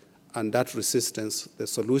 And that resistance, the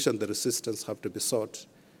solution, the resistance have to be sought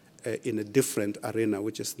in a different arena,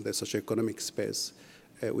 which is the socioeconomic space,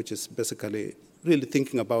 which is basically really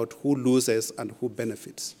thinking about who loses and who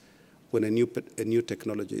benefits when a new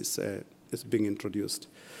technology is being introduced.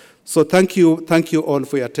 So thank you all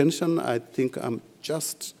for your attention. I think I've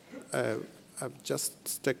just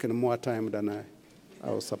taken more time than I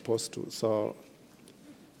was supposed to. So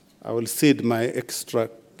I will cede my extra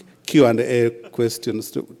Q&A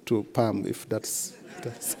questions to Pam, if that's.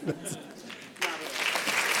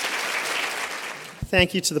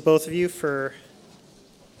 Thank you to the both of you for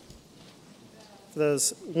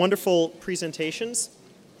those wonderful presentations.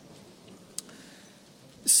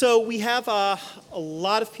 So we have a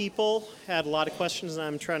lot of people had a lot of questions, and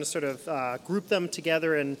I'm trying to sort of group them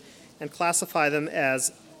together and classify them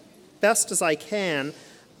as best as I can.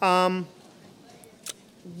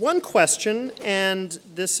 One question, and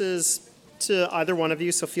this is to either one of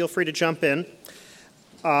you, so feel free to jump in.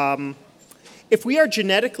 If we are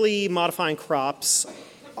genetically modifying crops,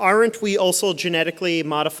 aren't we also genetically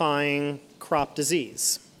modifying crop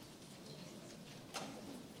disease?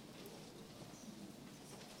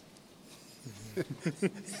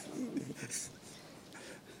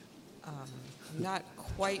 I'm not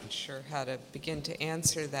quite sure how to begin to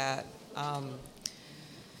answer that.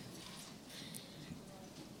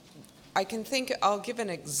 I'll give an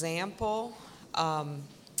example of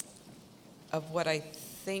what I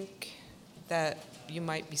think that you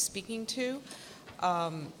might be speaking to.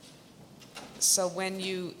 So when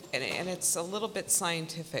you, and it's a little bit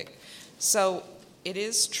scientific. So it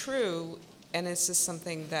is true, and this is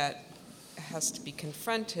something that has to be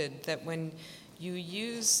confronted, that when you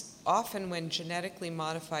use, often when genetically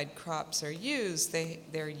modified crops are used,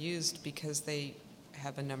 they're used because they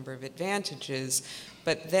have a number of advantages,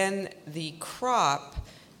 but then the crop,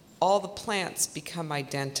 all the plants become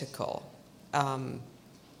identical. And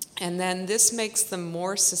then this makes them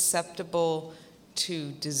more susceptible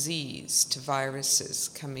to disease, to viruses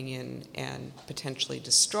coming in and potentially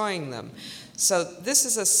destroying them. So this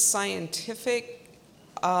is a scientific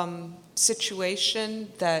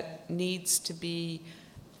situation that needs to be,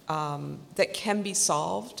 that can be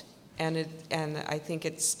solved, and I think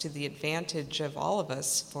it's to the advantage of all of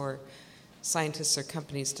us for scientists or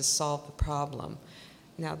companies to solve the problem.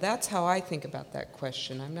 Now that's how I think about that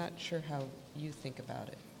question. I'm not sure how you think about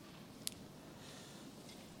it.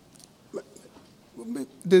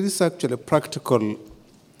 There is actually a practical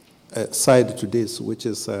side to this, which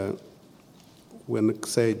is when,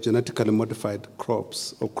 say, genetically modified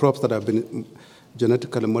crops, or crops that have been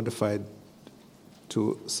genetically modified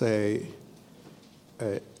to, say,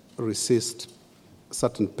 resist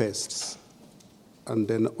certain pests, and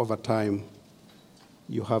then over time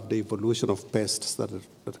you have the evolution of pests that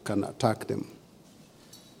can attack them.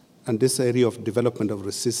 And this area of development of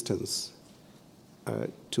resistance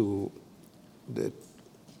to the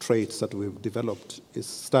traits that we've developed is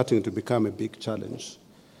starting to become a big challenge.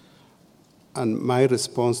 And my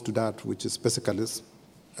response to that, which is basically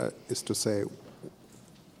is to say,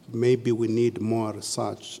 maybe we need more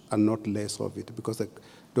research and not less of it, because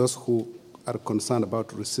those who are concerned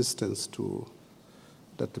about resistance to,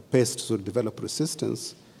 that the pests will develop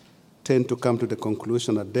resistance, tend to come to the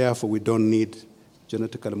conclusion that therefore we don't need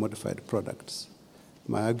genetically modified products.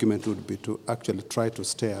 My argument would be to actually try to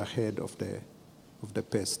stay ahead of the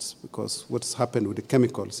pests, because what's happened with the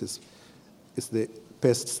chemicals is the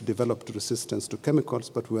pests developed resistance to chemicals,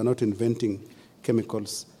 but we are not inventing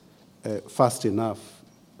chemicals fast enough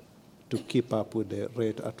to keep up with the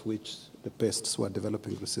rate at which the pests were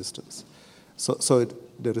developing resistance. So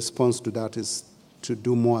the response to that is to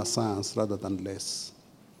do more science rather than less.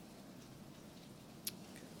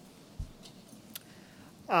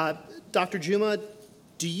 Dr. Juma,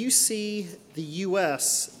 do you see the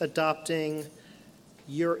U.S. adopting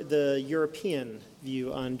the European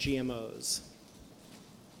view on GMOs?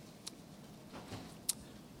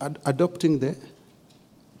 Adopting the?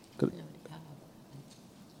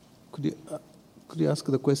 Could you ask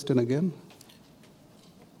the question again?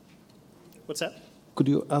 What's that? Could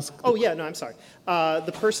you ask? Oh, yeah, no, I'm sorry.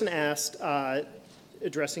 The person asked,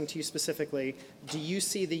 addressing to you specifically, do you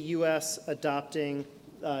see the U.S. adopting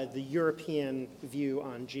the European view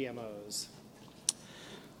on GMOs?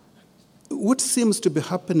 What seems to be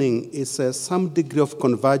happening is some degree of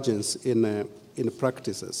convergence in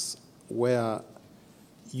practices where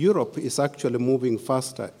Europe is actually moving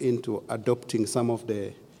faster into adopting some of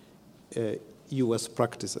the US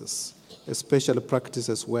practices, especially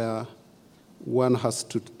practices where one has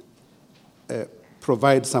to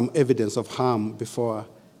provide some evidence of harm before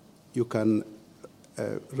you can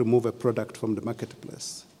remove a product from the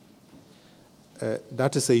marketplace.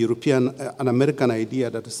 That is an American idea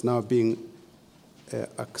that is now being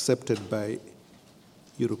accepted by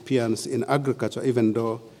Europeans in agriculture, even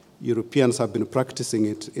though Europeans have been practicing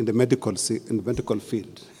it in the medical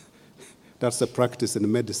field. That's a practice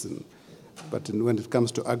in medicine. But when it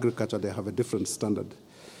comes to agriculture, they have a different standard.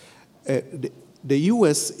 The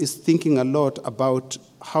US is thinking a lot about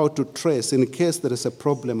how to trace, in case there is a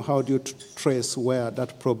problem, how do you trace where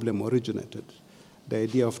that problem originated? The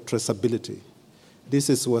idea of traceability.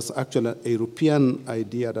 This was actually a European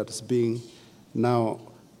idea that is being now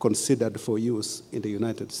considered for use in the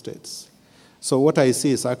United States. So what I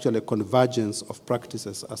see is actually a convergence of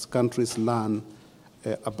practices as countries learn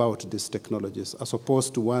about these technologies, as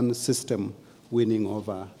opposed to one system winning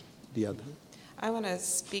over the other. I want to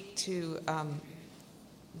speak to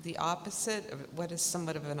the opposite of what is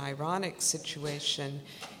somewhat of an ironic situation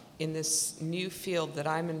in this new field that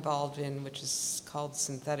I'm involved in, which is called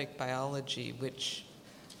synthetic biology, which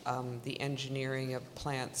the engineering of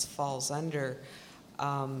plants falls under.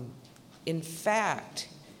 In fact,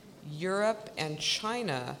 Europe and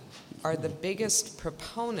China are the biggest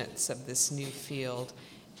proponents of this new field,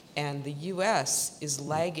 and the US is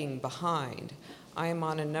lagging behind. I am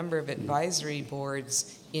on a number of advisory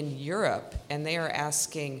boards in Europe, and they are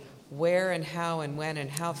asking where and how and when and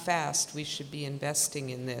how fast we should be investing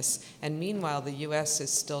in this. And meanwhile, the US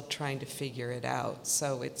is still trying to figure it out.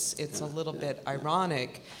 So it's a little bit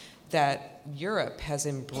ironic that Europe has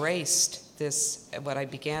embraced this, what I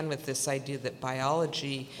began with, this idea that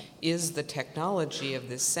biology is the technology of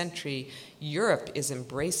this century. Europe is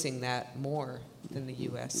embracing that more than the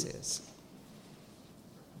US is.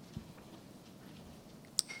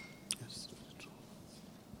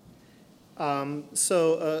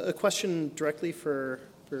 So a question directly for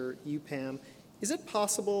you, Pam. Is it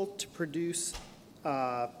possible to produce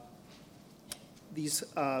these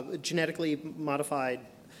genetically modified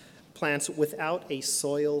plants without a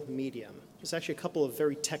soil medium? There's actually a couple of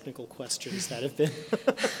very technical questions that have been.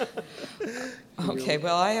 Okay,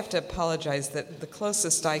 well, I have to apologize that the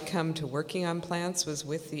closest I come to working on plants was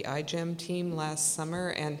with the iGEM team last summer,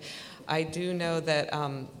 and I do know that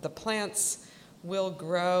the plants will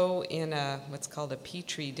grow in what's called a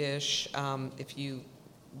petri dish.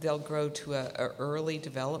 They'll grow to an early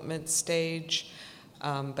development stage,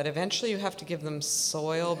 but eventually you have to give them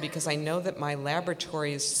soil, because I know that my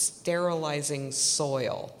laboratory is sterilizing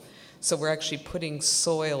soil. So we're actually putting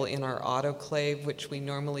soil in our autoclave, which we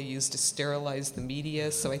normally use to sterilize the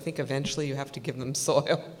media. So I think eventually you have to give them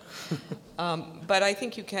soil. But I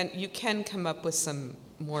think you can come up with some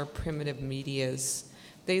more primitive medias.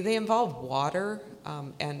 They involve water,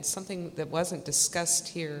 and something that wasn't discussed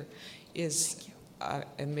here is,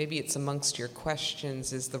 and maybe it's amongst your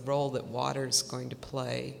questions, is the role that water is going to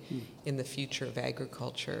play in the future of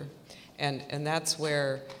agriculture. And that's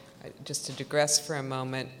where, just to digress for a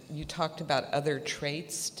moment, you talked about other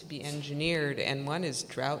traits to be engineered, and one is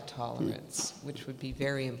drought tolerance, which would be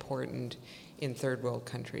very important in third world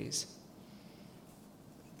countries.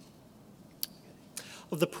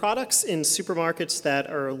 Of the products in supermarkets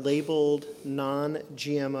that are labeled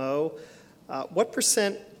non-GMO, what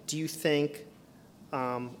percent do you think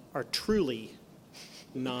are truly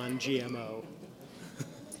non-GMO?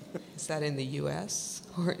 Is that in the U.S.?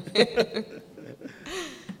 Or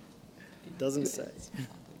Doesn't say.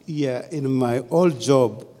 Yeah, in my old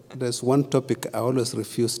job, there's one topic I always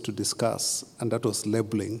refused to discuss, and that was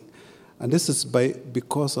labeling. And this is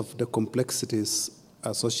because of the complexities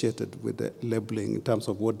associated with the labeling in terms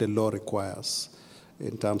of what the law requires,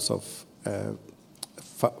 in terms of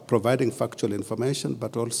providing factual information,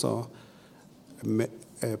 but also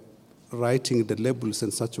writing the labels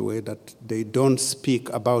in such a way that they don't speak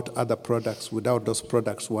about other products without those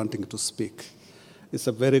products wanting to speak. It's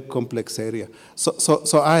a very complex area.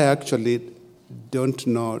 So I actually don't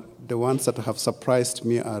know. The ones that have surprised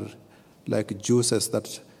me are like juices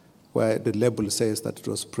where the label says that it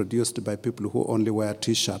was produced by people who only wear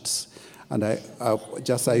T-shirts. And I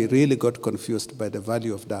really got confused by the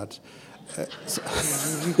value of that.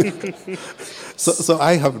 So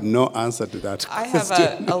I have no answer to that I question.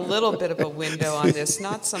 have a little bit of a window on this,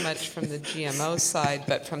 not so much from the GMO side,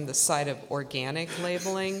 but from the side of organic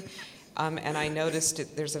labeling. And I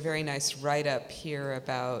noticed there's a very nice write-up here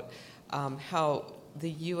about how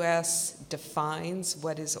the U.S. defines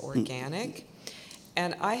what is organic.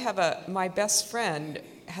 And I have my best friend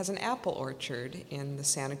has an apple orchard in the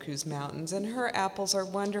Santa Cruz Mountains, and her apples are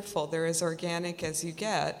wonderful. They're as organic as you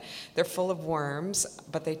get. They're full of worms,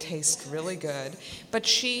 but they taste really good. But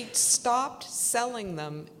she stopped selling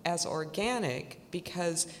them as organic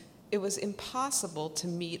because it was impossible to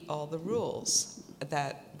meet all the rules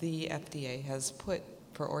that the FDA has put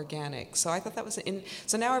for organic. So I thought that was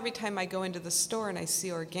so now every time I go into the store and I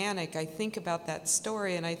see organic, I think about that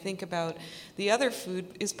story, and I think about the other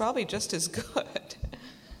food is probably just as good.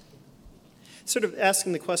 Sort of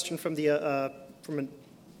asking the question from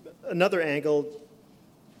another angle,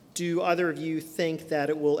 do either of you think that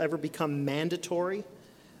it will ever become mandatory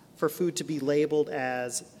for food to be labeled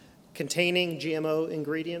as containing GMO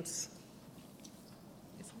ingredients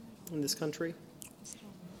in this country?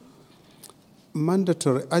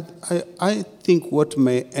 Mandatory. I think what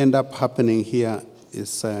may end up happening here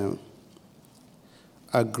is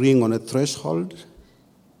agreeing on a threshold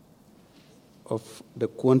of the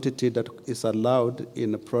quantity that is allowed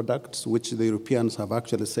in the products, which the Europeans have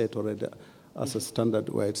actually set already as a standard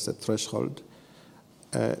where it's a threshold.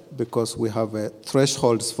 Because we have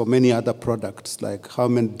thresholds for many other products, like how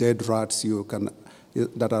many dead rats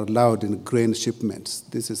that are allowed in grain shipments.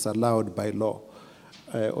 This is allowed by law.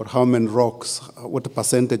 Or how many rocks, what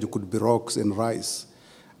percentage could be rocks in rice.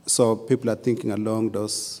 So people are thinking along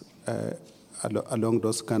those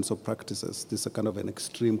kinds of practices. This is a kind of an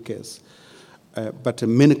extreme case. But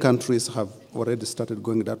many countries have already started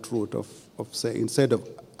going that route of say, instead of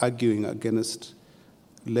arguing against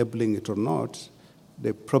labeling it or not,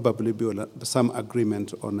 there probably be some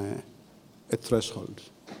agreement on a threshold.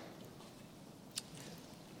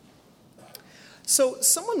 So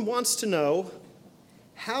someone wants to know,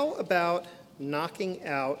 how about knocking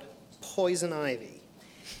out poison ivy?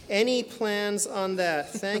 Any plans on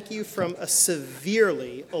that? Thank you from a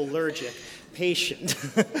severely allergic patient.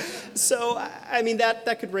 So, I mean,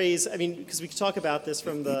 that could raise, I mean, because we could talk about this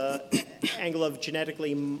from the angle of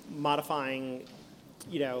genetically modifying,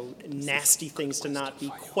 nasty things to not be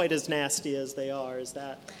quite as nasty as they are. Is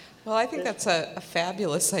that? Well, I think that's a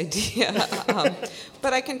fabulous idea.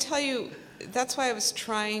 But I can tell you, that's why I was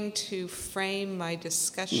trying to frame my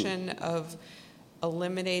discussion of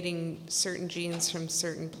eliminating certain genes from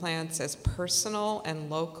certain plants as personal and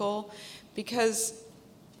local, because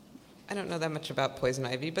I don't know that much about poison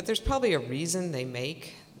ivy, but there's probably a reason they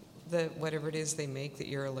make whatever it is they make that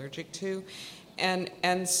you're allergic to.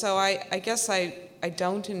 And so I guess I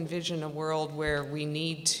don't envision a world where we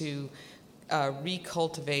need to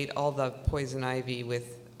recultivate all the poison ivy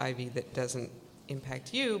with ivy that doesn't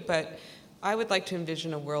impact you, but I would like to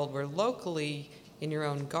envision a world where locally, in your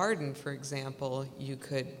own garden, for example, you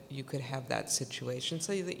could have that situation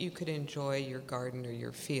so that you could enjoy your garden or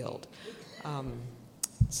your field.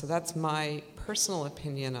 So that's my personal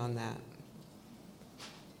opinion on that.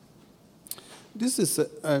 This is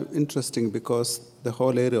interesting because the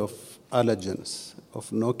whole area of allergens,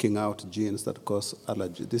 of knocking out genes that cause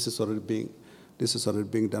allergy, this is already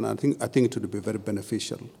being done. I think it would be very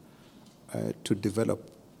beneficial to develop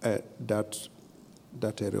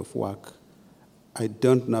that area of work. I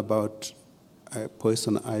don't know about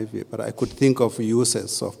poison ivy, but I could think of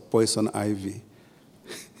uses of poison ivy.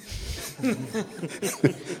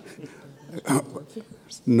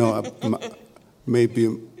 No, maybe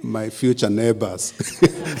my future neighbors.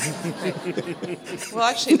 Well,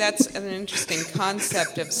 actually, that's an interesting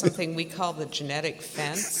concept of something we call the genetic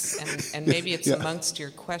fence, and maybe it's amongst your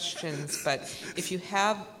questions, but if you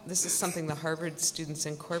have, this is something the Harvard students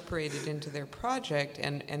incorporated into their project,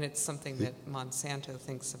 and it's something that Monsanto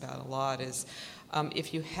thinks about a lot, is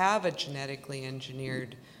if you have a genetically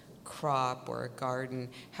engineered crop or a garden,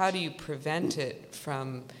 how do you prevent it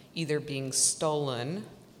from either being stolen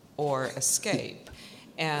or escape?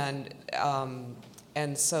 And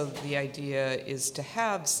And so the idea is to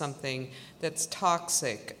have something that's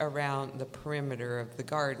toxic around the perimeter of the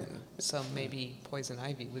garden. So maybe poison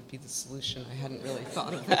ivy would be the solution. I hadn't really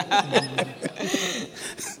thought of that.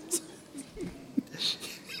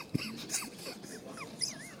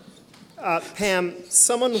 Pam,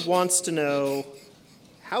 someone wants to know,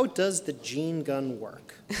 how does the gene gun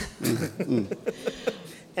work?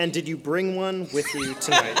 And did you bring one with you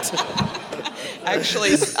tonight?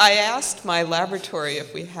 Actually, I asked my laboratory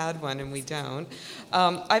if we had one, and we don't.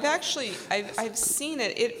 I've seen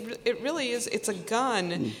it. It really is. It's a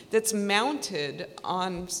gun that's mounted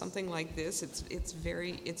on something like this.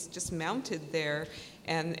 It's just mounted there,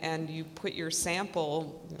 and you put your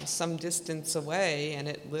sample some distance away, and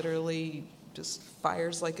it literally just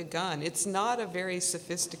fires like a gun. It's not a very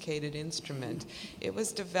sophisticated instrument. It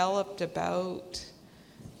was developed about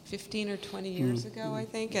 15 or 20 years ago, I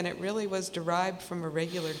think, and it really was derived from a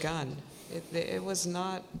regular gun. It was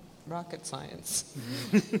not rocket science,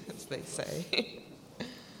 as they say.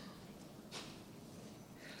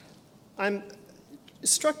 I'm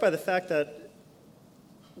struck by the fact that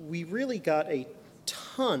we really got a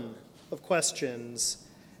ton of questions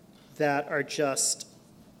that are just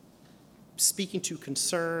speaking to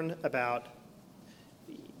concern about,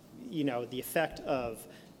 the effect of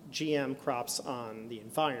GM crops on the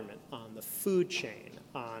environment, on the food chain,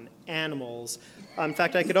 on animals. In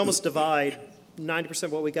fact, I could almost divide 90%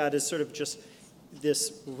 of what we got is sort of just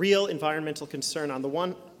this real environmental concern on the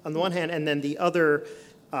one hand, and then the other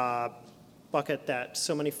bucket that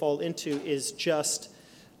so many fall into is just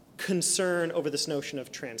concern over this notion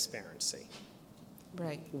of transparency.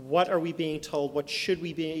 Right. What are we being told? What should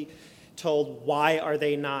we be told? Why are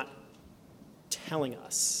they not telling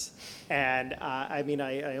us? And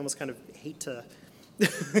I almost kind of hate to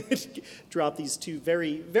drop these two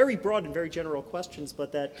very, very broad and very general questions,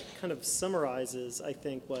 but that kind of summarizes, I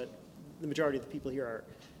think, what the majority of the people here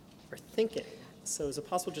are thinking. So is it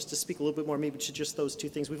possible just to speak a little bit more maybe to just those two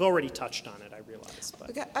things? We've already touched on it, I realize. But.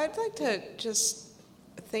 Okay, I'd like to just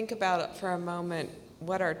think about it for a moment,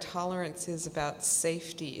 what our tolerance is about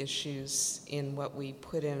safety issues in what we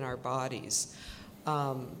put in our bodies.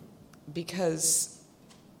 Because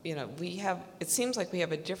it seems like we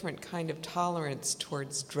have a different kind of tolerance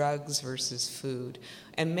towards drugs versus food.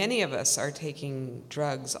 And many of us are taking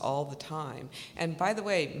drugs all the time. And by the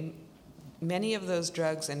way, many of those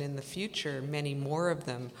drugs, and in the future, many more of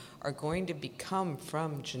them, are going to become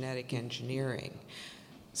from genetic engineering.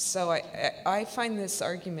 So I find this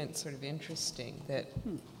argument sort of interesting, that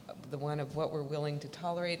the one of what we're willing to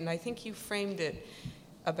tolerate. And I think you framed it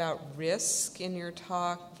about risk in your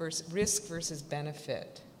talk, risk versus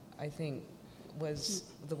benefit, I think was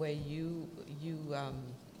the way you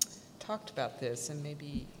talked about this, and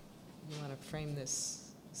maybe you want to frame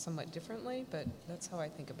this somewhat differently, but that's how I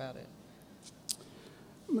think about it.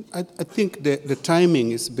 I think the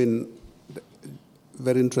timing has been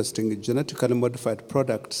very interesting. Genetically modified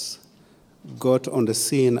products got on the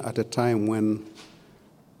scene at a time when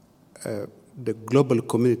the global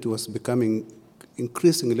community was becoming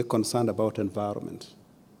increasingly concerned about environment.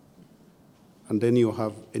 And then you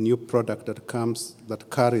have a new product that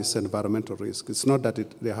carries environmental risk. It's not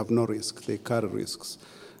that they have no risk, they carry risks.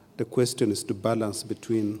 The question is to balance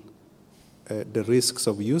between the risks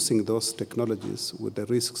of using those technologies with the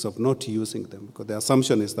risks of not using them. Because the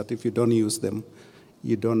assumption is that if you don't use them,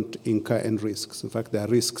 you don't incur any risks. In fact, there are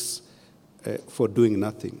risks for doing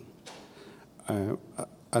nothing.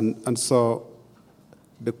 And so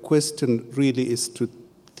the question really is to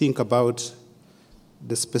think about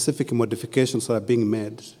the specific modifications that are being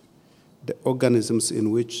made, the organisms in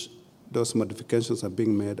which those modifications are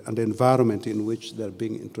being made, and the environment in which they're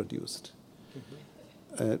being introduced,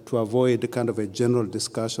 to avoid kind of a general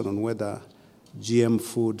discussion on whether GM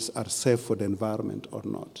foods are safe for the environment or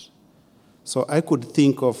not. So I could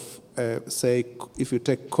think of, say, if you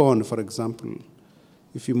take corn, for example,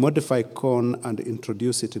 if you modify corn and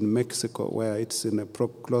introduce it in Mexico, where it's in a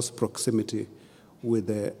close proximity with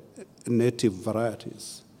the native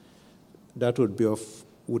varieties, that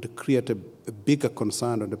would create a bigger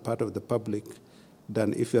concern on the part of the public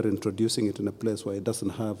than if you're introducing it in a place where it doesn't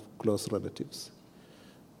have close relatives.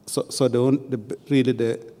 So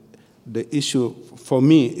the issue, for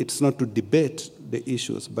me, it's not to debate the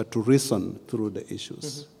issues, but to reason through the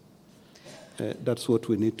issues. That's what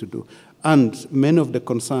we need to do. And many of the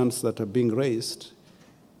concerns that are being raised,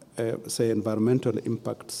 say environmental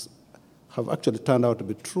impacts, have actually turned out to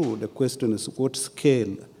be true. The question is, what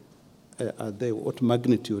scale are they? What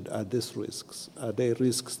magnitude are these risks? Are they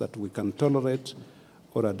risks that we can tolerate,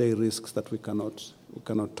 or are they risks that we cannot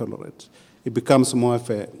tolerate? It becomes more of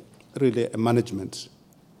really a management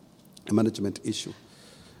issue.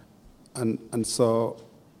 And so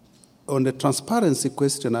on the transparency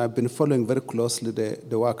question, I've been following very closely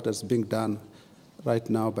the work that's being done right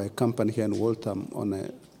now by a company here in Waltham on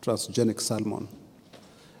a transgenic salmon,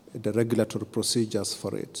 the regulatory procedures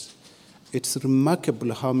for it. It's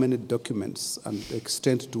remarkable how many documents and the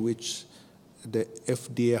extent to which the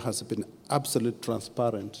FDA has been absolutely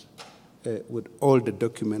transparent with all the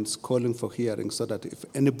documents calling for hearings, so that if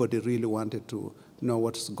anybody really wanted to know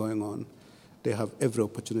what's going on, they have every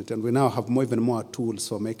opportunity. And we now have even more tools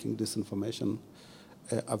for making this information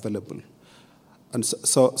available. And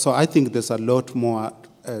so I think there's a lot more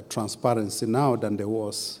transparency now than there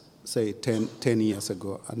was, say, 10 years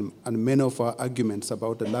ago. And many of our arguments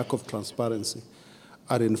about the lack of transparency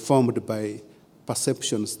are informed by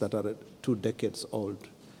perceptions that are 2 decades old.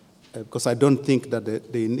 Because I don't think that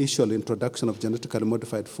the initial introduction of genetically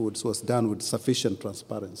modified foods was done with sufficient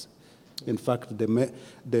transparency. In fact,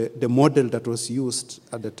 the model that was used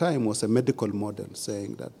at the time was a medical model,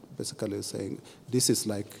 basically saying this is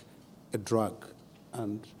like a drug,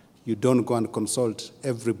 and you don't go and consult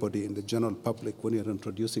everybody in the general public when you're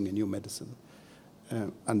introducing a new medicine.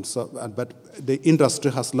 But the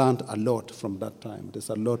industry has learned a lot from that time. There's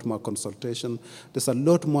a lot more consultation. There's a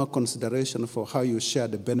lot more consideration for how you share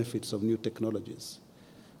the benefits of new technologies.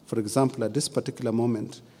 For example, at this particular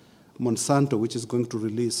moment, Monsanto, which is going to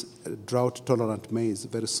release drought-tolerant maize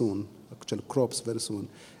very soon, actually crops very soon,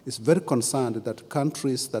 is very concerned that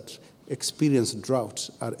countries that experience drought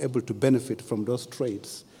are able to benefit from those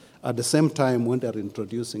traits at the same time when they're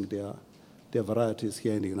introducing their varieties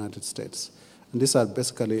here in the United States. And these are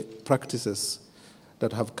basically practices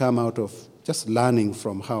that have come out of just learning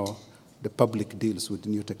from how the public deals with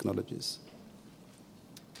new technologies.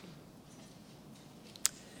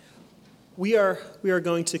 We are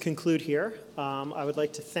going to conclude here. I would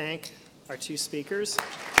like to thank our 2 speakers.